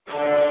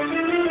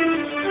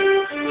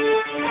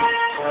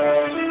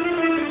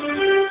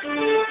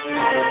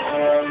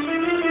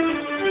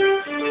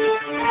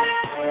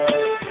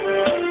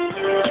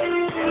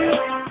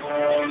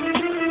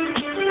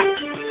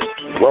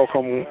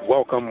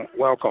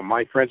 Welcome.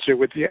 Mike Prince here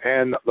with you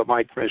and the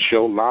Mike Prince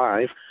Show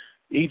live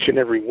each and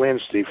every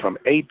Wednesday from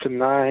 8 to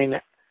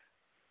 9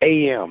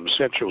 a.m.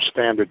 Central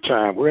Standard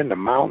Time. We're in the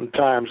Mountain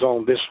Time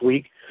Zone this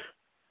week.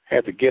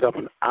 Had to get up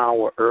an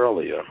hour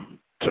earlier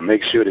to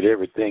make sure that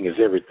everything is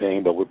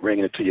everything, but we're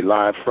bringing it to you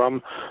live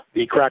from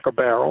the Cracker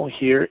Barrel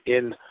here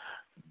in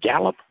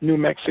Gallup, New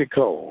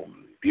Mexico.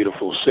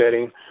 Beautiful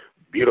setting,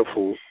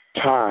 beautiful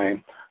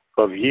time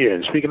of year.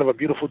 And speaking of a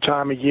beautiful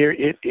time of year,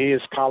 it is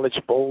college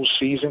bowl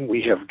season.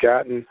 We have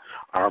gotten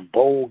our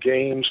bowl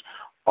games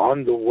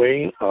on the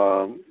way,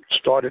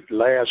 started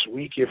last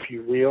week, if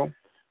you will,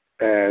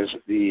 as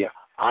the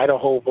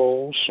Idaho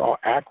Bowl saw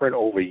Akron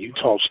over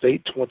Utah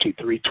State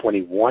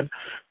 23-21.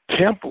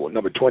 Temple,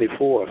 number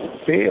 24,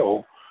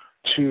 fell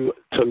to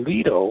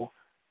Toledo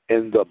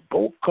in the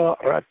Boca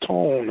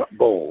Raton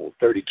Bowl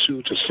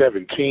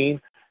 32-17.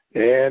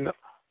 And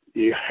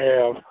you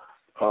have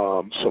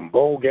some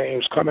bowl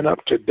games coming up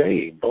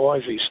today.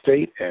 Boise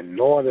State and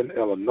Northern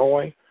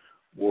Illinois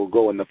will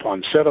go in the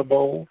Poncetta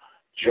Bowl.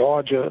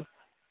 Georgia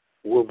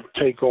will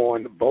take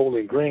on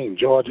Bowling Green.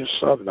 Georgia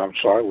Southern,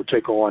 will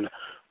take on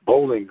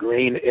Bowling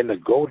Green in the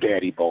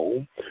GoDaddy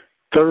Bowl.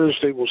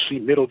 Thursday, we'll see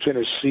Middle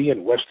Tennessee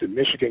and Western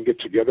Michigan get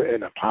together in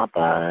the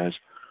Popeyes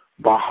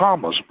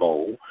Bahamas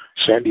Bowl.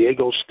 San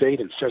Diego State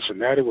and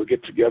Cincinnati will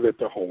get together at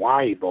the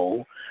Hawaii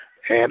Bowl.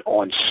 And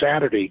on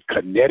Saturday,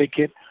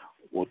 Connecticut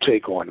will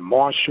take on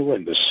Marshall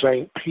in the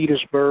St.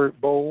 Petersburg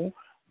Bowl.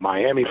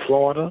 Miami,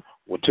 Florida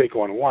will take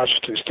on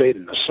Washington State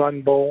in the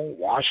Sun Bowl.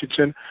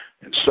 Washington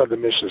and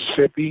Southern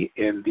Mississippi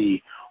in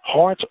the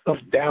Heart of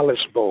Dallas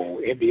Bowl.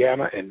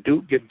 Indiana and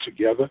Duke getting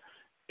together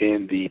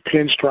in the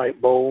Pinstripe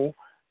Bowl.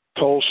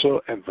 Tulsa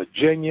and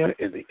Virginia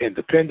in the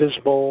Independence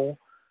Bowl.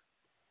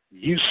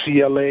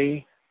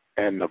 UCLA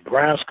and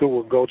Nebraska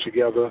will go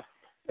together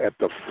at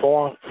the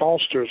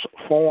Foster's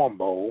Farm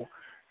Bowl.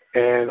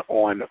 And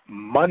on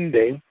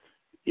Monday,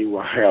 you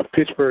will have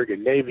Pittsburgh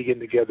and Navy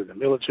getting together in the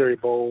Military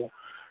Bowl.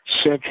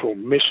 Central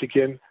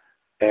Michigan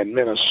and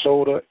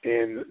Minnesota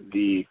in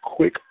the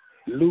Quick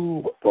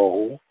Long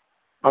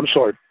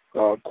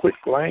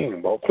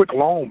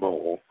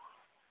Bowl.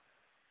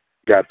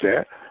 Got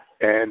that.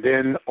 And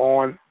then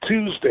on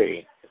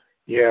Tuesday,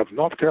 you have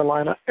North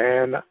Carolina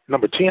and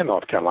number 10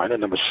 North Carolina,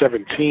 number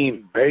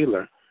 17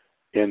 Baylor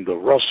in the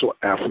Russell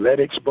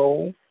Athletics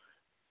Bowl.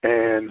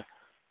 And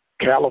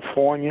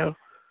California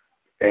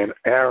and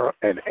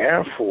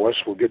Air Force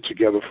will get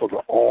together for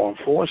the Armed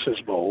Forces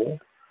Bowl.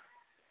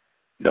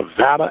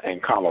 Nevada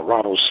and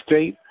Colorado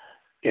State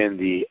in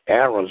the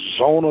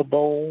Arizona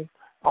Bowl.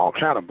 All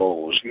kind of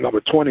bowls.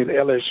 Number 20, the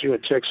LSU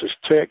and Texas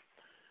Tech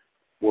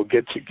will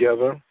get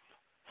together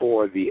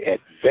for the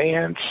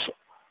Advanced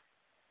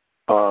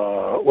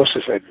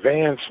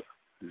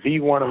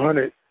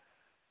V100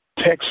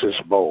 Texas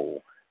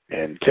Bowl.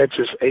 And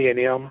Texas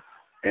A&M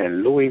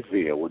and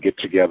Louisville will get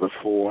together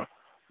for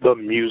the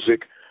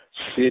Music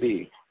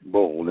City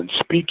Bowl. And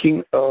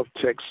speaking of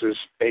Texas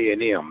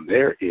A&M,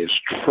 there is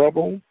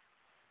trouble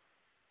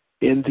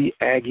in the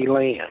Aggie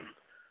land.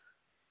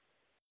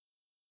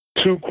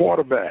 Two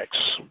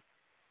quarterbacks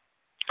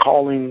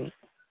calling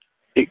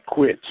it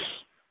quits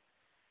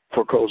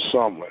for Coach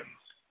Sumlin.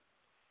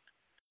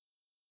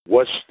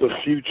 What's the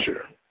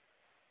future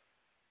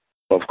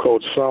of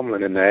Coach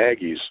Sumlin and the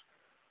Aggies?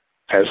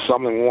 Has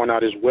Sumlin worn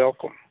out his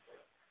welcome?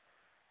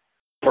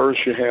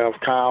 First, you have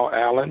Kyle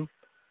Allen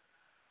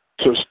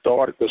to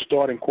start the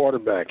starting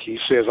quarterback. He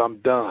says, I'm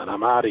done.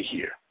 I'm out of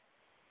here.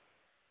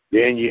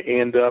 Then you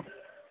end up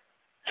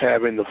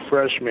having the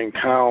freshman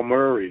Kyle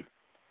Murray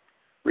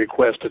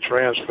request a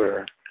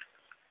transfer,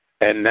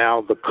 and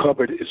now the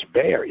cupboard is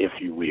bare, if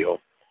you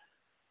will.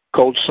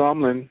 Coach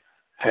Sumlin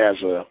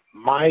has a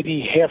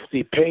mighty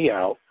hefty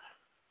payout,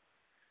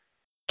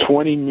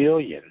 $20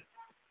 million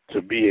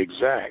to be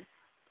exact.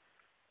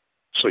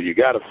 So you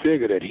got to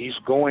figure that he's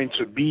going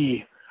to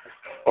be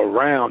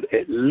around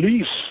at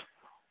least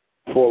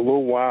for a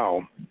little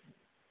while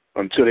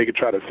until they can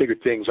try to figure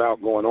things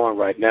out going on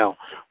right now.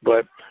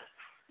 But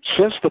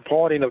since the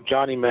parting of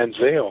Johnny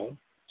Manziel,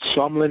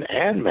 Sumlin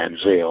and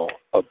Manziel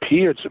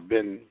appear to have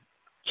been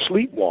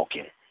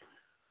sleepwalking.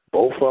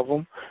 Both of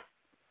them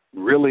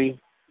really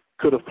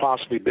could have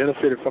possibly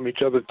benefited from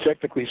each other.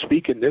 Technically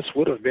speaking, this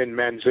would have been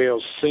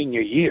Manziel's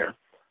senior year.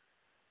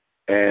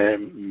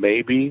 And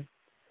maybe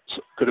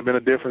could have been a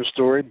different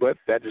story, but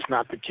that is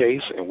not the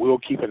case. And we'll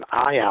keep an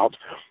eye out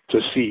to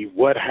see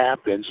what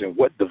happens and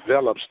what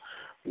develops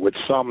with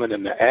Sumlin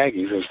and the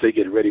Aggies as they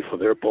get ready for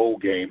their bowl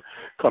game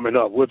coming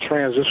up. We'll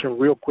transition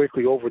real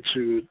quickly over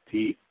to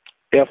the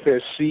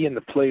FSC in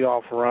the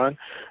playoff run.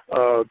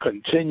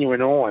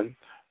 Continuing on,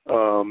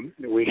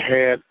 we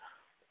had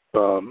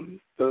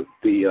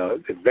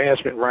the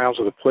advancement rounds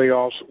of the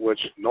playoffs, which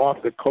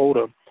North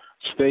Dakota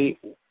State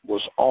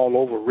was all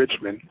over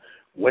Richmond,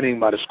 winning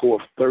by the score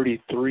of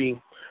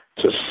 33-7.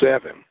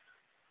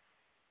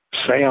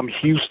 Sam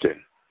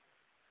Houston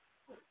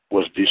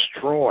was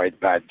destroyed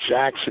by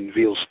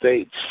Jacksonville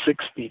State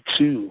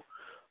 62-10,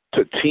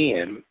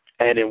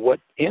 and in what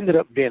ended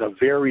up being a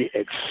very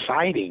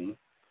exciting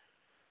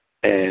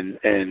and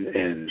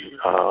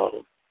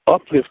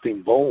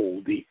uplifting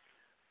bowl, the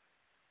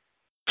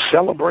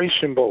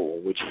Celebration Bowl,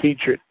 which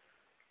featured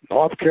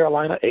North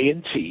Carolina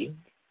A&T,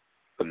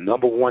 the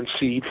number one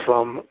seed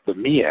from the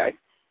MEAC,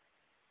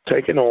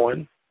 taking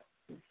on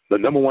the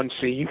number one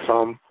seed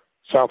from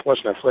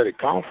Southwestern Athletic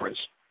Conference,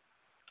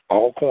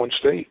 Alcorn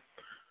State.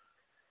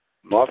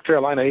 North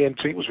Carolina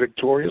A&T was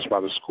victorious by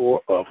the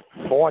score of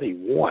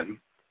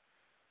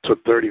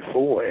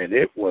 41-34, and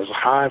it was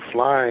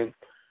high-flying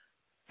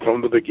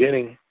from the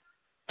beginning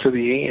to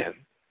the end.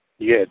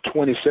 You had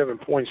 27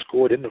 points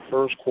scored in the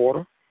first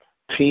quarter,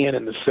 10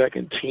 in the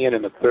second, 10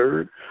 in the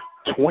third,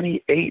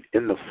 28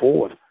 in the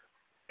fourth,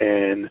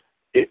 and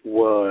it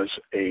was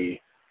a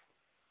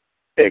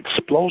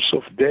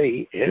explosive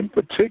day, in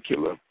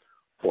particular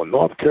for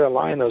North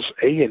Carolina's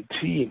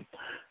A&T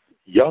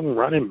young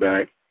running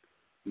back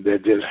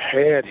that just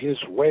had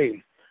his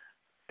way.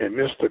 And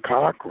Mr.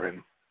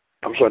 Cochran,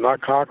 I'm sorry,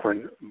 not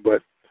Cochran,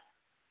 but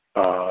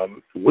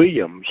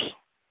Williams.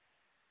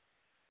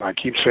 I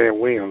keep saying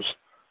Williams,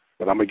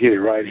 but I'm gonna get it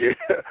right here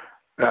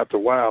after a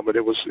while. But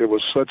it was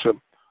such a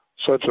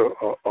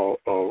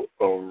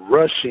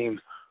rushing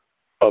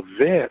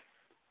event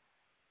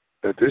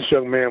that this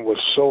young man was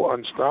so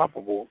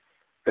unstoppable,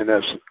 and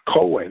as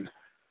Cohen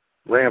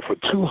ran for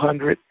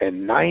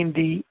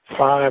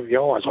 295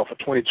 yards off of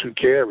 22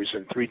 carries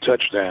and 3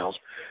 touchdowns,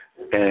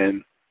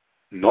 and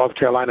North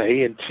Carolina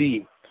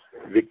A&T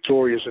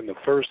victorious in the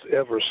first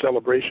ever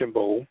Celebration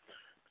Bowl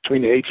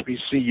between the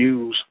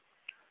HBCUs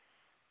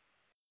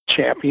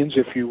champions,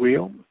 if you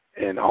will,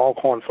 and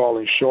Alcorn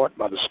falling short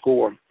by the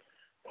score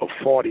of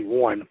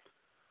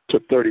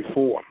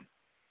 41-34.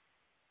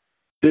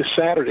 This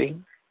Saturday,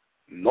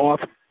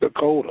 North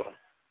Dakota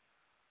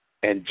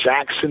and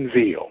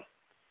Jacksonville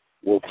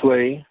will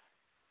play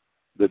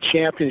the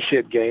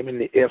championship game in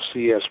the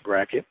FCS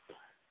bracket,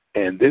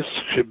 and this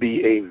should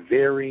be a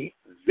very,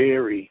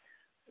 very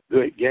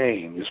good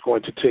game. It's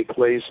going to take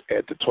place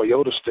at the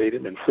Toyota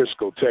Stadium in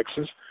Frisco,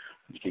 Texas.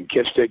 You can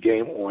catch that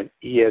game on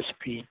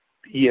ESPN2.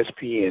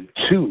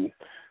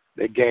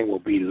 That game will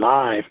be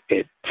live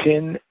at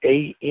 10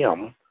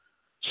 a.m.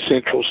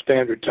 Central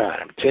Standard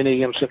Time. 10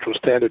 a.m. Central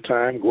Standard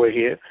Time. Go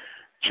ahead,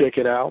 check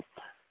it out,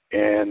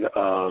 and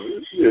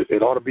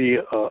it ought to be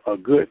a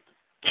good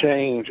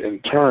change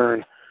and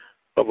turn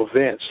of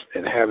events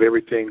and have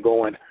everything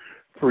going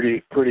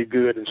pretty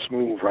good and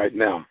smooth right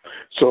now.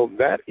 So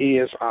that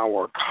is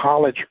our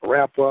college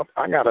wrap-up.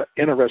 I got an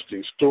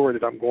interesting story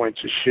that I'm going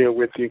to share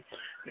with you,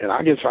 and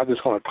I guess I'm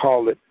just going to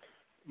call it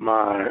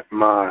my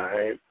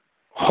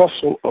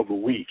hustle of the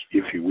week,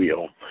 if you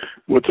will.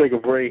 We'll take a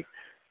break,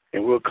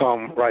 and we'll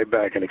come right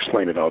back and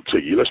explain it all to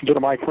you. Listen to the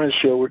Mike Prince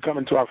Show. We're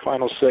coming to our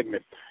final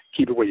segment.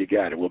 Keep it where you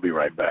got it. We'll be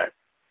right back.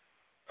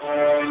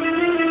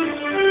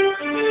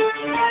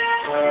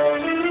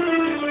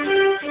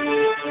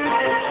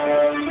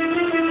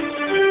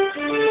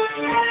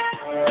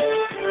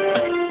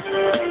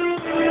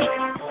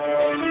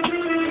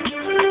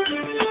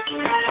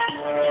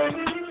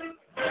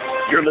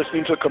 You're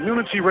listening to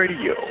Community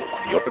Radio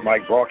on the Open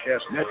Mic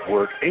Broadcast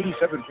Network,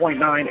 87.9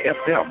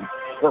 FM,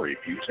 Prairie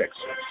View, Texas.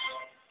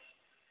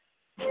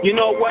 You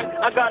know what?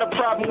 I got a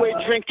problem with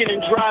drinking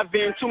and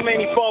driving. Too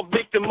many fall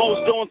victim,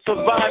 most don't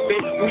survive it.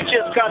 We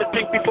just gotta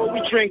think before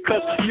we drink, cause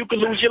you can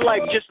lose your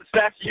life just as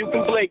fast as you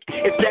can blink.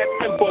 It's that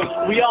simple.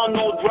 We all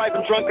know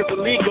driving drunk is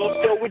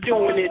illegal, still we're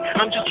doing it.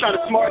 I'm just trying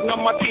to smarten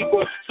up my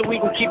people so we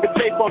can keep it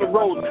safe on the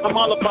road. I'm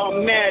all about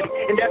mad,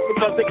 and that's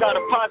because they got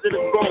a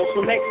positive goal.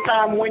 So next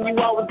time when you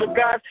out with the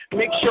guys,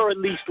 make sure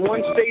at least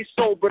one stays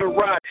sober to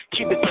ride.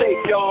 Keep it safe,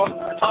 y'all.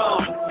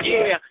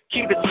 Yeah,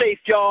 keep it safe,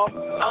 y'all.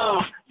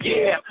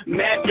 Yeah,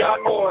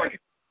 mad.org.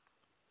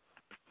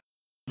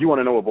 You want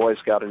to know what Boy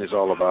Scouting is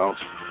all about?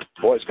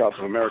 Boy Scouts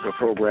of America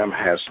program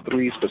has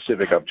 3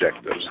 specific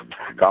objectives,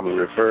 commonly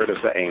referred as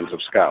the aims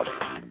of Scouting.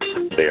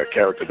 They are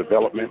character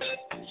development,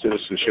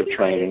 citizenship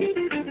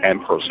training,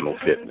 and personal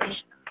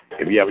fitness.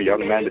 If you have a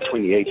young man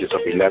between the ages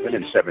of 11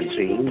 and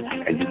 17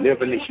 and you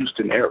live in the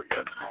Houston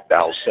area,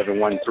 dial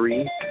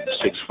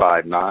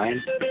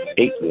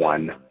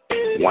 713-659-8111.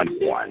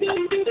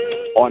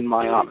 On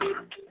my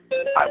honor,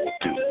 I will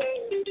do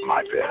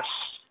my best.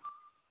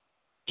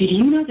 Did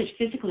you know that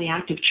physically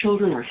active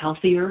children are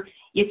healthier?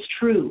 It's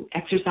true.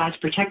 Exercise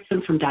protects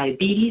them from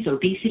diabetes,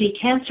 obesity,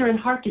 cancer, and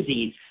heart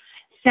disease.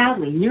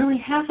 Sadly, nearly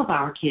half of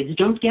our kids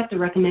don't get the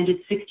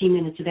recommended 60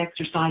 minutes of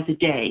exercise a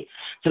day.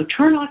 So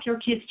turn off your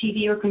kids'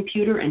 TV or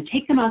computer and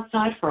take them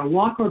outside for a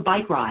walk or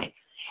bike ride.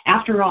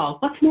 After all,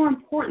 what's more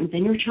important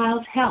than your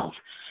child's health?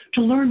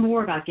 To learn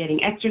more about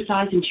getting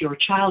exercise into your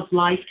child's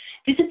life,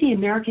 visit the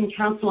American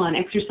Council on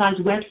Exercise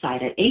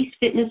website at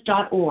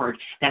acefitness.org.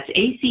 That's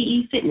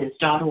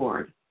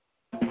acefitness.org.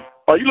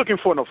 Are you looking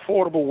for an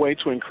affordable way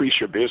to increase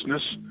your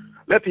business?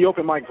 Let the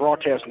Open Mic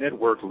Broadcast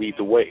Network lead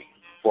the way.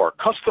 For a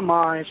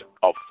customized,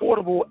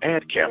 affordable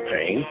ad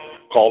campaign,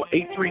 call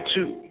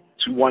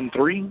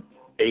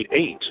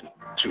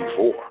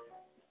 832-213-8824.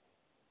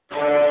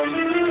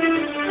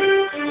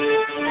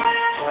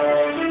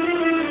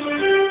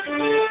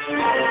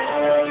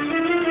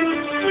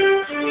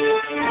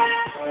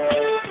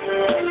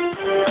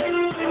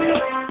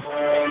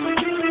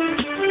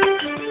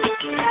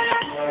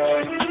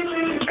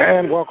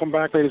 And welcome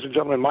back, ladies and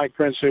gentlemen. Mike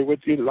Prince here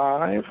with you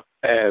live,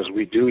 as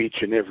we do each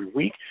and every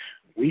week.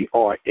 We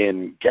are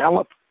in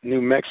Gallup,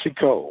 New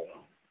Mexico,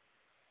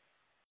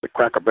 the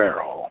Cracker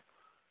Barrel,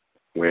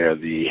 where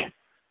the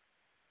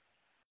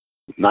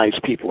nice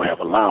people have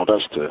allowed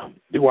us to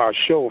do our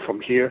show from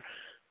here.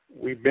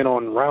 We've been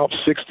on Route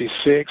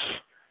 66,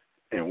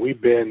 and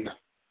we've been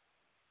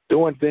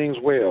doing things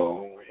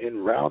well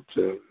en route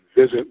to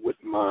visit with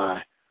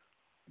my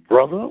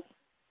brother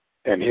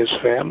and his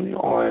family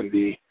on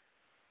the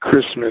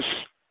Christmas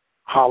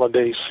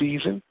holiday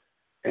season,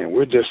 and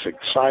we're just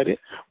excited.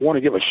 I want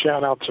to give a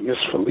shout out to Miss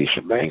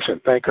Felicia Banks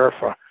and thank her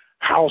for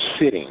house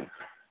sitting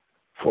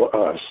for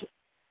us,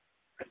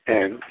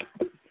 and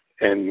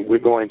we're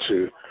going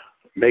to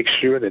make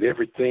sure that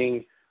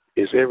everything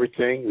is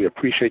everything. We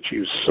appreciate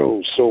you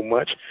so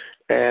much,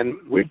 and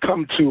we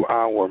come to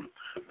our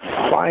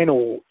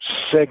final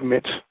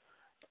segment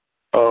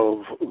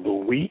of the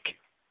week,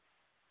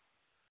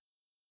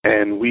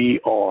 and we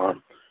are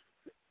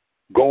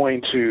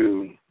going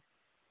to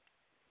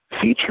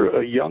feature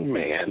a young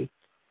man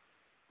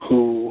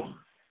who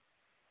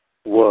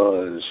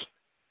was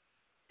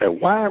a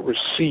wide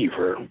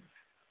receiver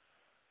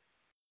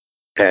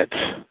at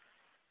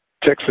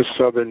Texas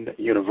Southern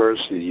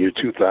University year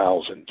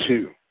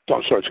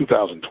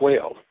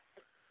 2012.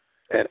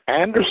 And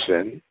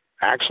Anderson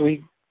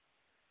actually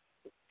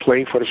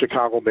played for the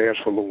Chicago Bears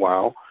for a little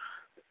while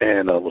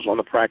and was on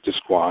the practice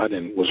squad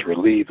and was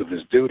relieved of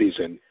his duties.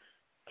 And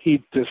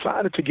he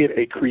decided to get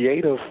a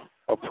creative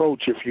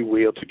approach, if you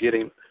will, to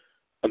getting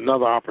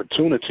another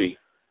opportunity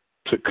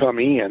to come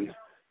in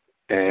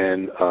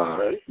and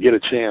get a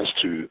chance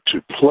to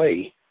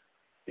play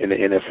in the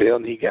NFL.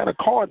 And he got a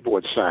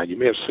cardboard sign. You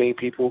may have seen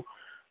people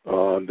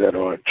that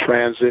are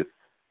transit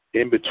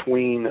in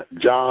between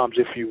jobs,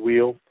 if you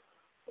will,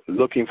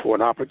 looking for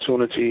an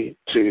opportunity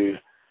to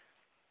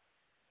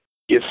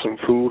get some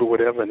food or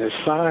whatever. And his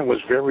sign was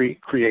very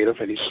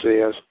creative, and he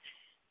says,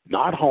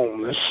 "Not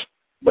homeless,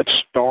 but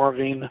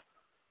starving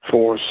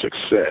for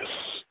success.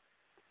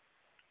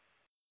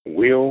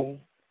 Will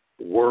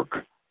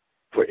work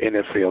for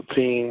NFL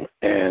team."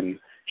 And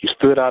he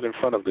stood out in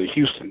front of the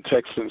Houston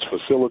Texans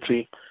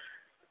facility,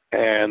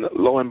 and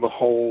lo and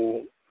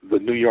behold, the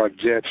New York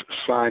Jets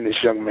signed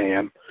this young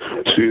man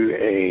to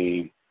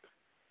a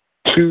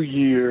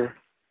 2-year.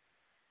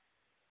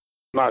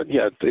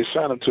 They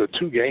signed him to a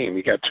 2-game.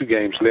 He got 2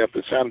 games left.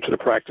 They signed him to the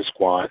practice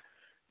squad,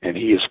 and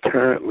he is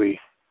currently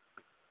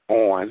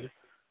on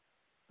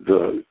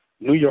the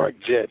New York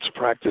Jets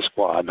practice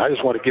squad. And I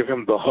just want to give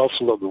him the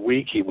hustle of the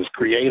week. He was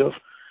creative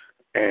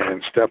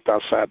and stepped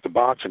outside the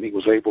box, and he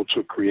was able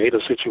to create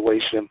a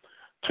situation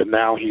to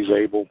now he's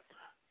able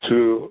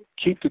to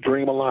keep the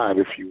dream alive,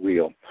 if you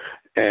will.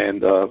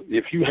 And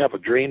if you have a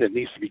dream that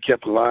needs to be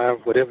kept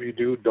alive, whatever you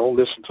do, don't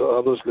listen to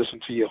others. Listen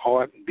to your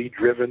heart and be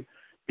driven,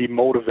 be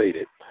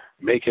motivated.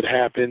 Make it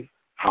happen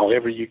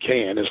however you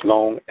can, as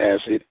long as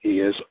it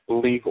is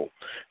legal.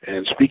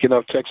 And speaking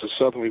of Texas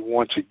Southern, we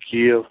want to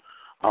give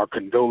our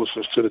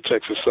condolences to the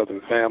Texas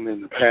Southern family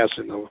in the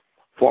passing of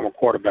former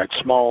quarterback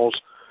Smalls.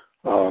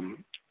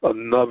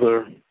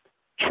 Another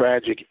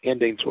tragic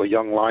ending to a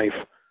young life,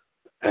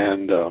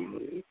 and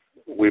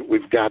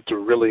we've got to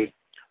really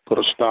put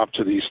a stop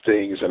to these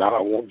things. And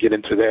I won't get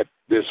into that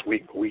this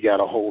week. We got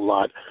a whole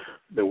lot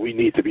that we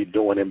need to be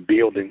doing and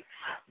building,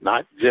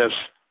 not just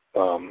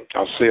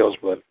ourselves,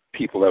 but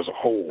people as a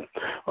whole.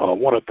 I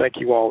want to thank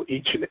you all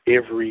each and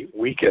every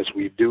week, as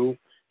we do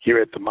here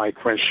at the Mike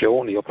Prince Show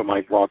on the Open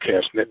Mic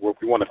Broadcast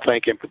Network. We want to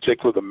thank in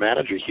particular the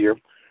manager here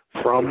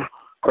from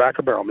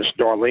Cracker Barrel, Miss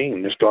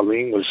Darlene. Miss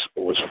Darlene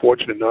was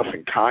fortunate enough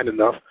and kind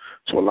enough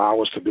to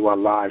allow us to do our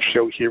live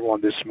show here on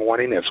this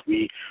morning as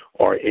we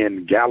are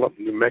in Gallup,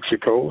 New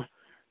Mexico,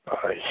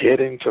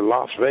 heading to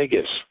Las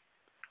Vegas.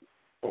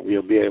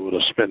 We'll be able to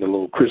spend a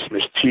little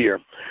Christmas cheer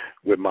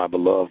with my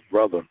beloved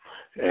brother,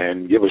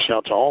 and give a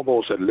shout to all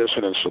those that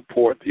listen and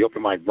support the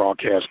Open Mic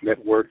Broadcast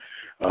Network.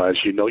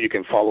 As you know, you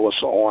can follow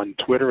us on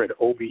Twitter at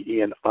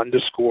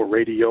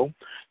OBN_radio.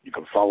 You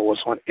can follow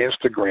us on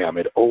Instagram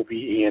at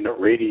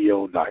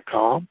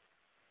OBNradio.com.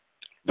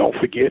 Don't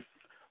forget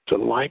to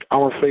like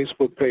our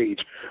Facebook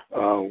page.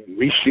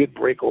 We should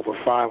break over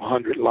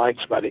 500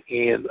 likes by the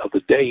end of the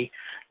day.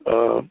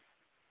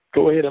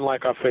 Go ahead and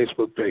like our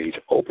Facebook page,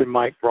 Open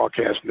Mic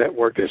Broadcast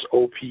Network. That's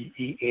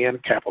OPEN,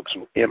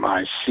 capital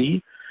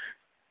MIC.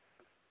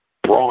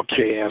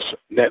 Broadcast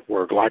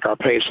Network. Like our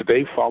page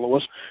today, follow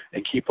us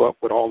and keep up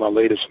with all our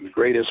latest and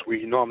greatest.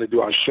 We normally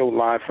do our show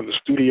live from the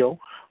studio,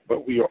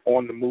 but we are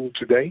on the move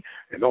today.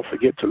 And don't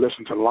forget to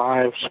listen to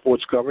live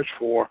sports coverage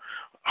for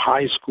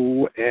high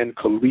school and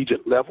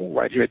collegiate level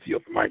right here at the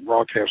Open Mic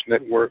Broadcast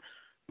Network,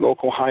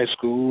 local high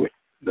school,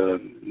 the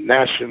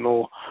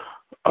national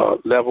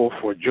level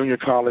for junior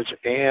college,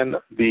 and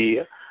the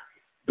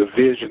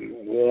Division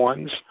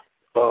Ones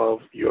of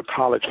your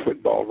college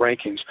football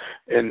rankings,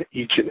 and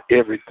each and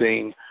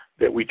everything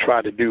that we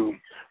try to do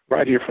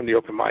right here from the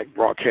Open Mic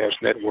Broadcast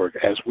Network.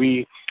 As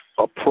we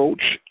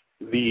approach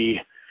the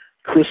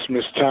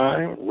Christmas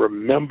time,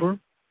 remember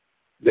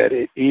that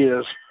it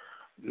is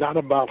not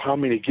about how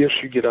many gifts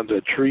you get under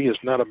a tree. It's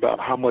not about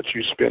how much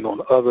you spend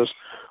on others,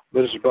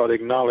 but it's about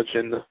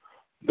acknowledging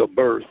the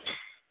birth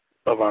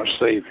of our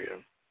Savior.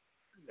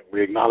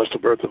 We acknowledge the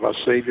birth of our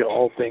Savior.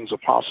 All things are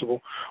possible.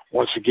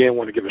 Once again, I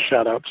want to give a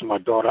shout-out to my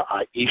daughter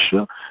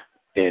Aisha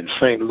in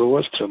St.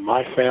 Louis, to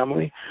my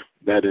family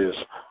that is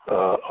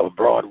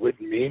abroad with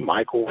me,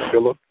 Michael,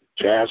 Philip,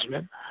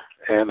 Jasmine,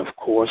 and, of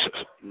course,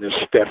 Miss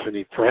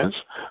Stephanie Prince,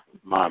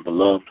 my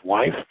beloved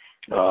wife.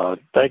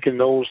 Thanking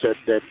those that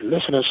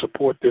listen and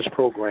support this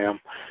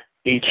program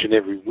each and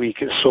every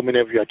week. And so many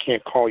of you, I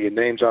can't call your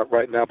names out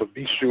right now, but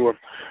be sure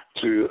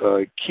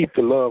to keep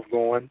the love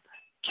going,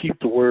 keep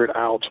the word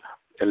out,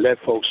 and let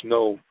folks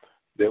know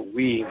that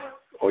we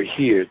are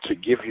here to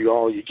give you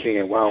all you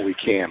can while we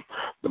can.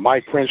 The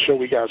Mike Prince Show,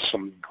 we got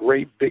some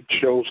great big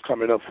shows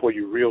coming up for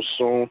you real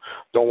soon.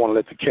 Don't want to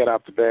let the cat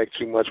out the bag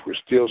too much. We're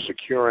still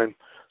securing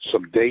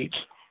some dates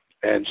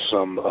and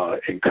some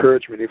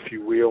encouragement, if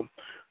you will,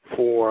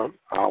 for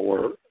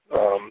our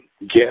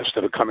guests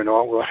that are coming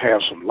on. We'll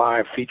have some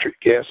live featured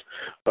guests.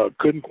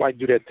 Couldn't quite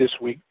do that this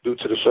week due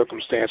to the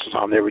circumstances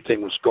on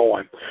everything was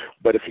going.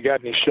 But if you got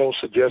any show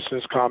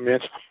suggestions,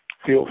 comments,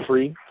 feel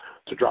free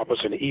to drop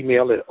us an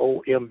email at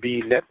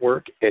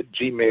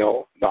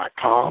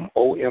ombnetwork@gmail.com,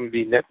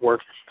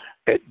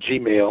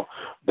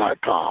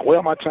 ombnetwork@gmail.com.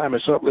 Well, my time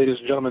is up, ladies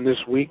and gentlemen,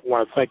 this week. I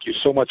want to thank you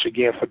so much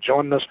again for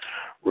joining us.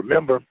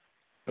 Remember,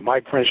 the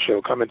Mike Prince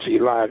Show coming to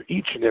you live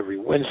each and every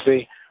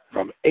Wednesday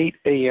from 8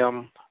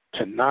 a.m.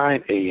 to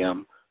 9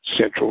 a.m.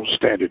 Central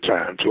Standard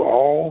Time. To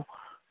all,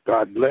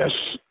 God bless.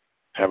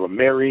 Have a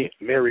Merry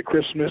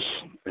Christmas,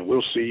 and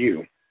we'll see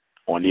you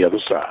on the other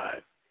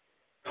side.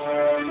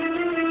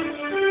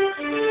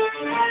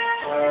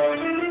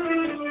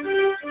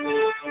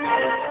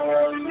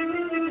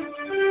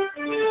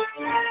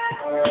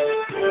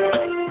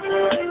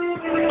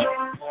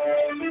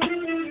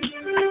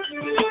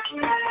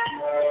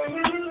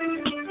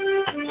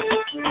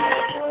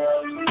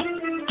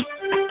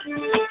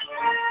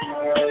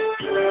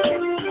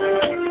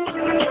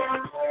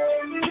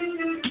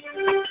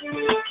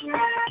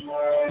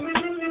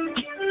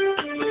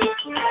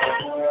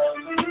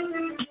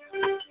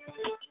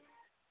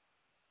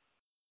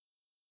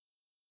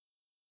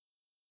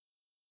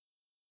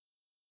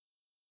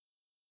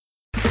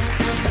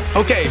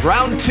 Okay,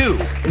 round two.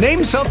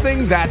 Name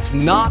something that's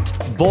not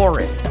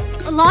boring.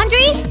 A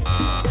laundry?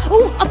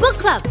 Ooh, a book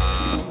club.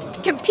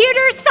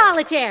 Computer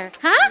solitaire,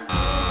 huh?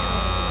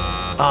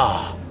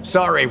 Ah, oh,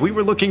 sorry, we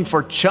were looking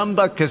for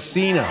Chumba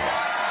Casino.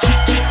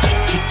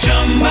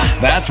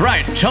 That's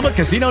right,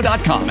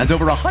 ChumbaCasino.com has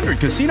over 100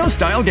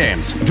 casino-style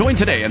games. Join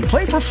today and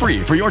play for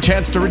free for your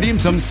chance to redeem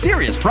some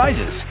serious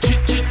prizes.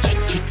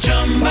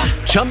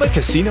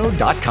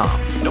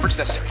 ChumbaCasino.com. No purchase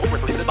necessary. Void where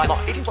prohibited by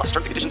law. 18+ terms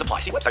and conditions apply.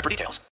 See website for details.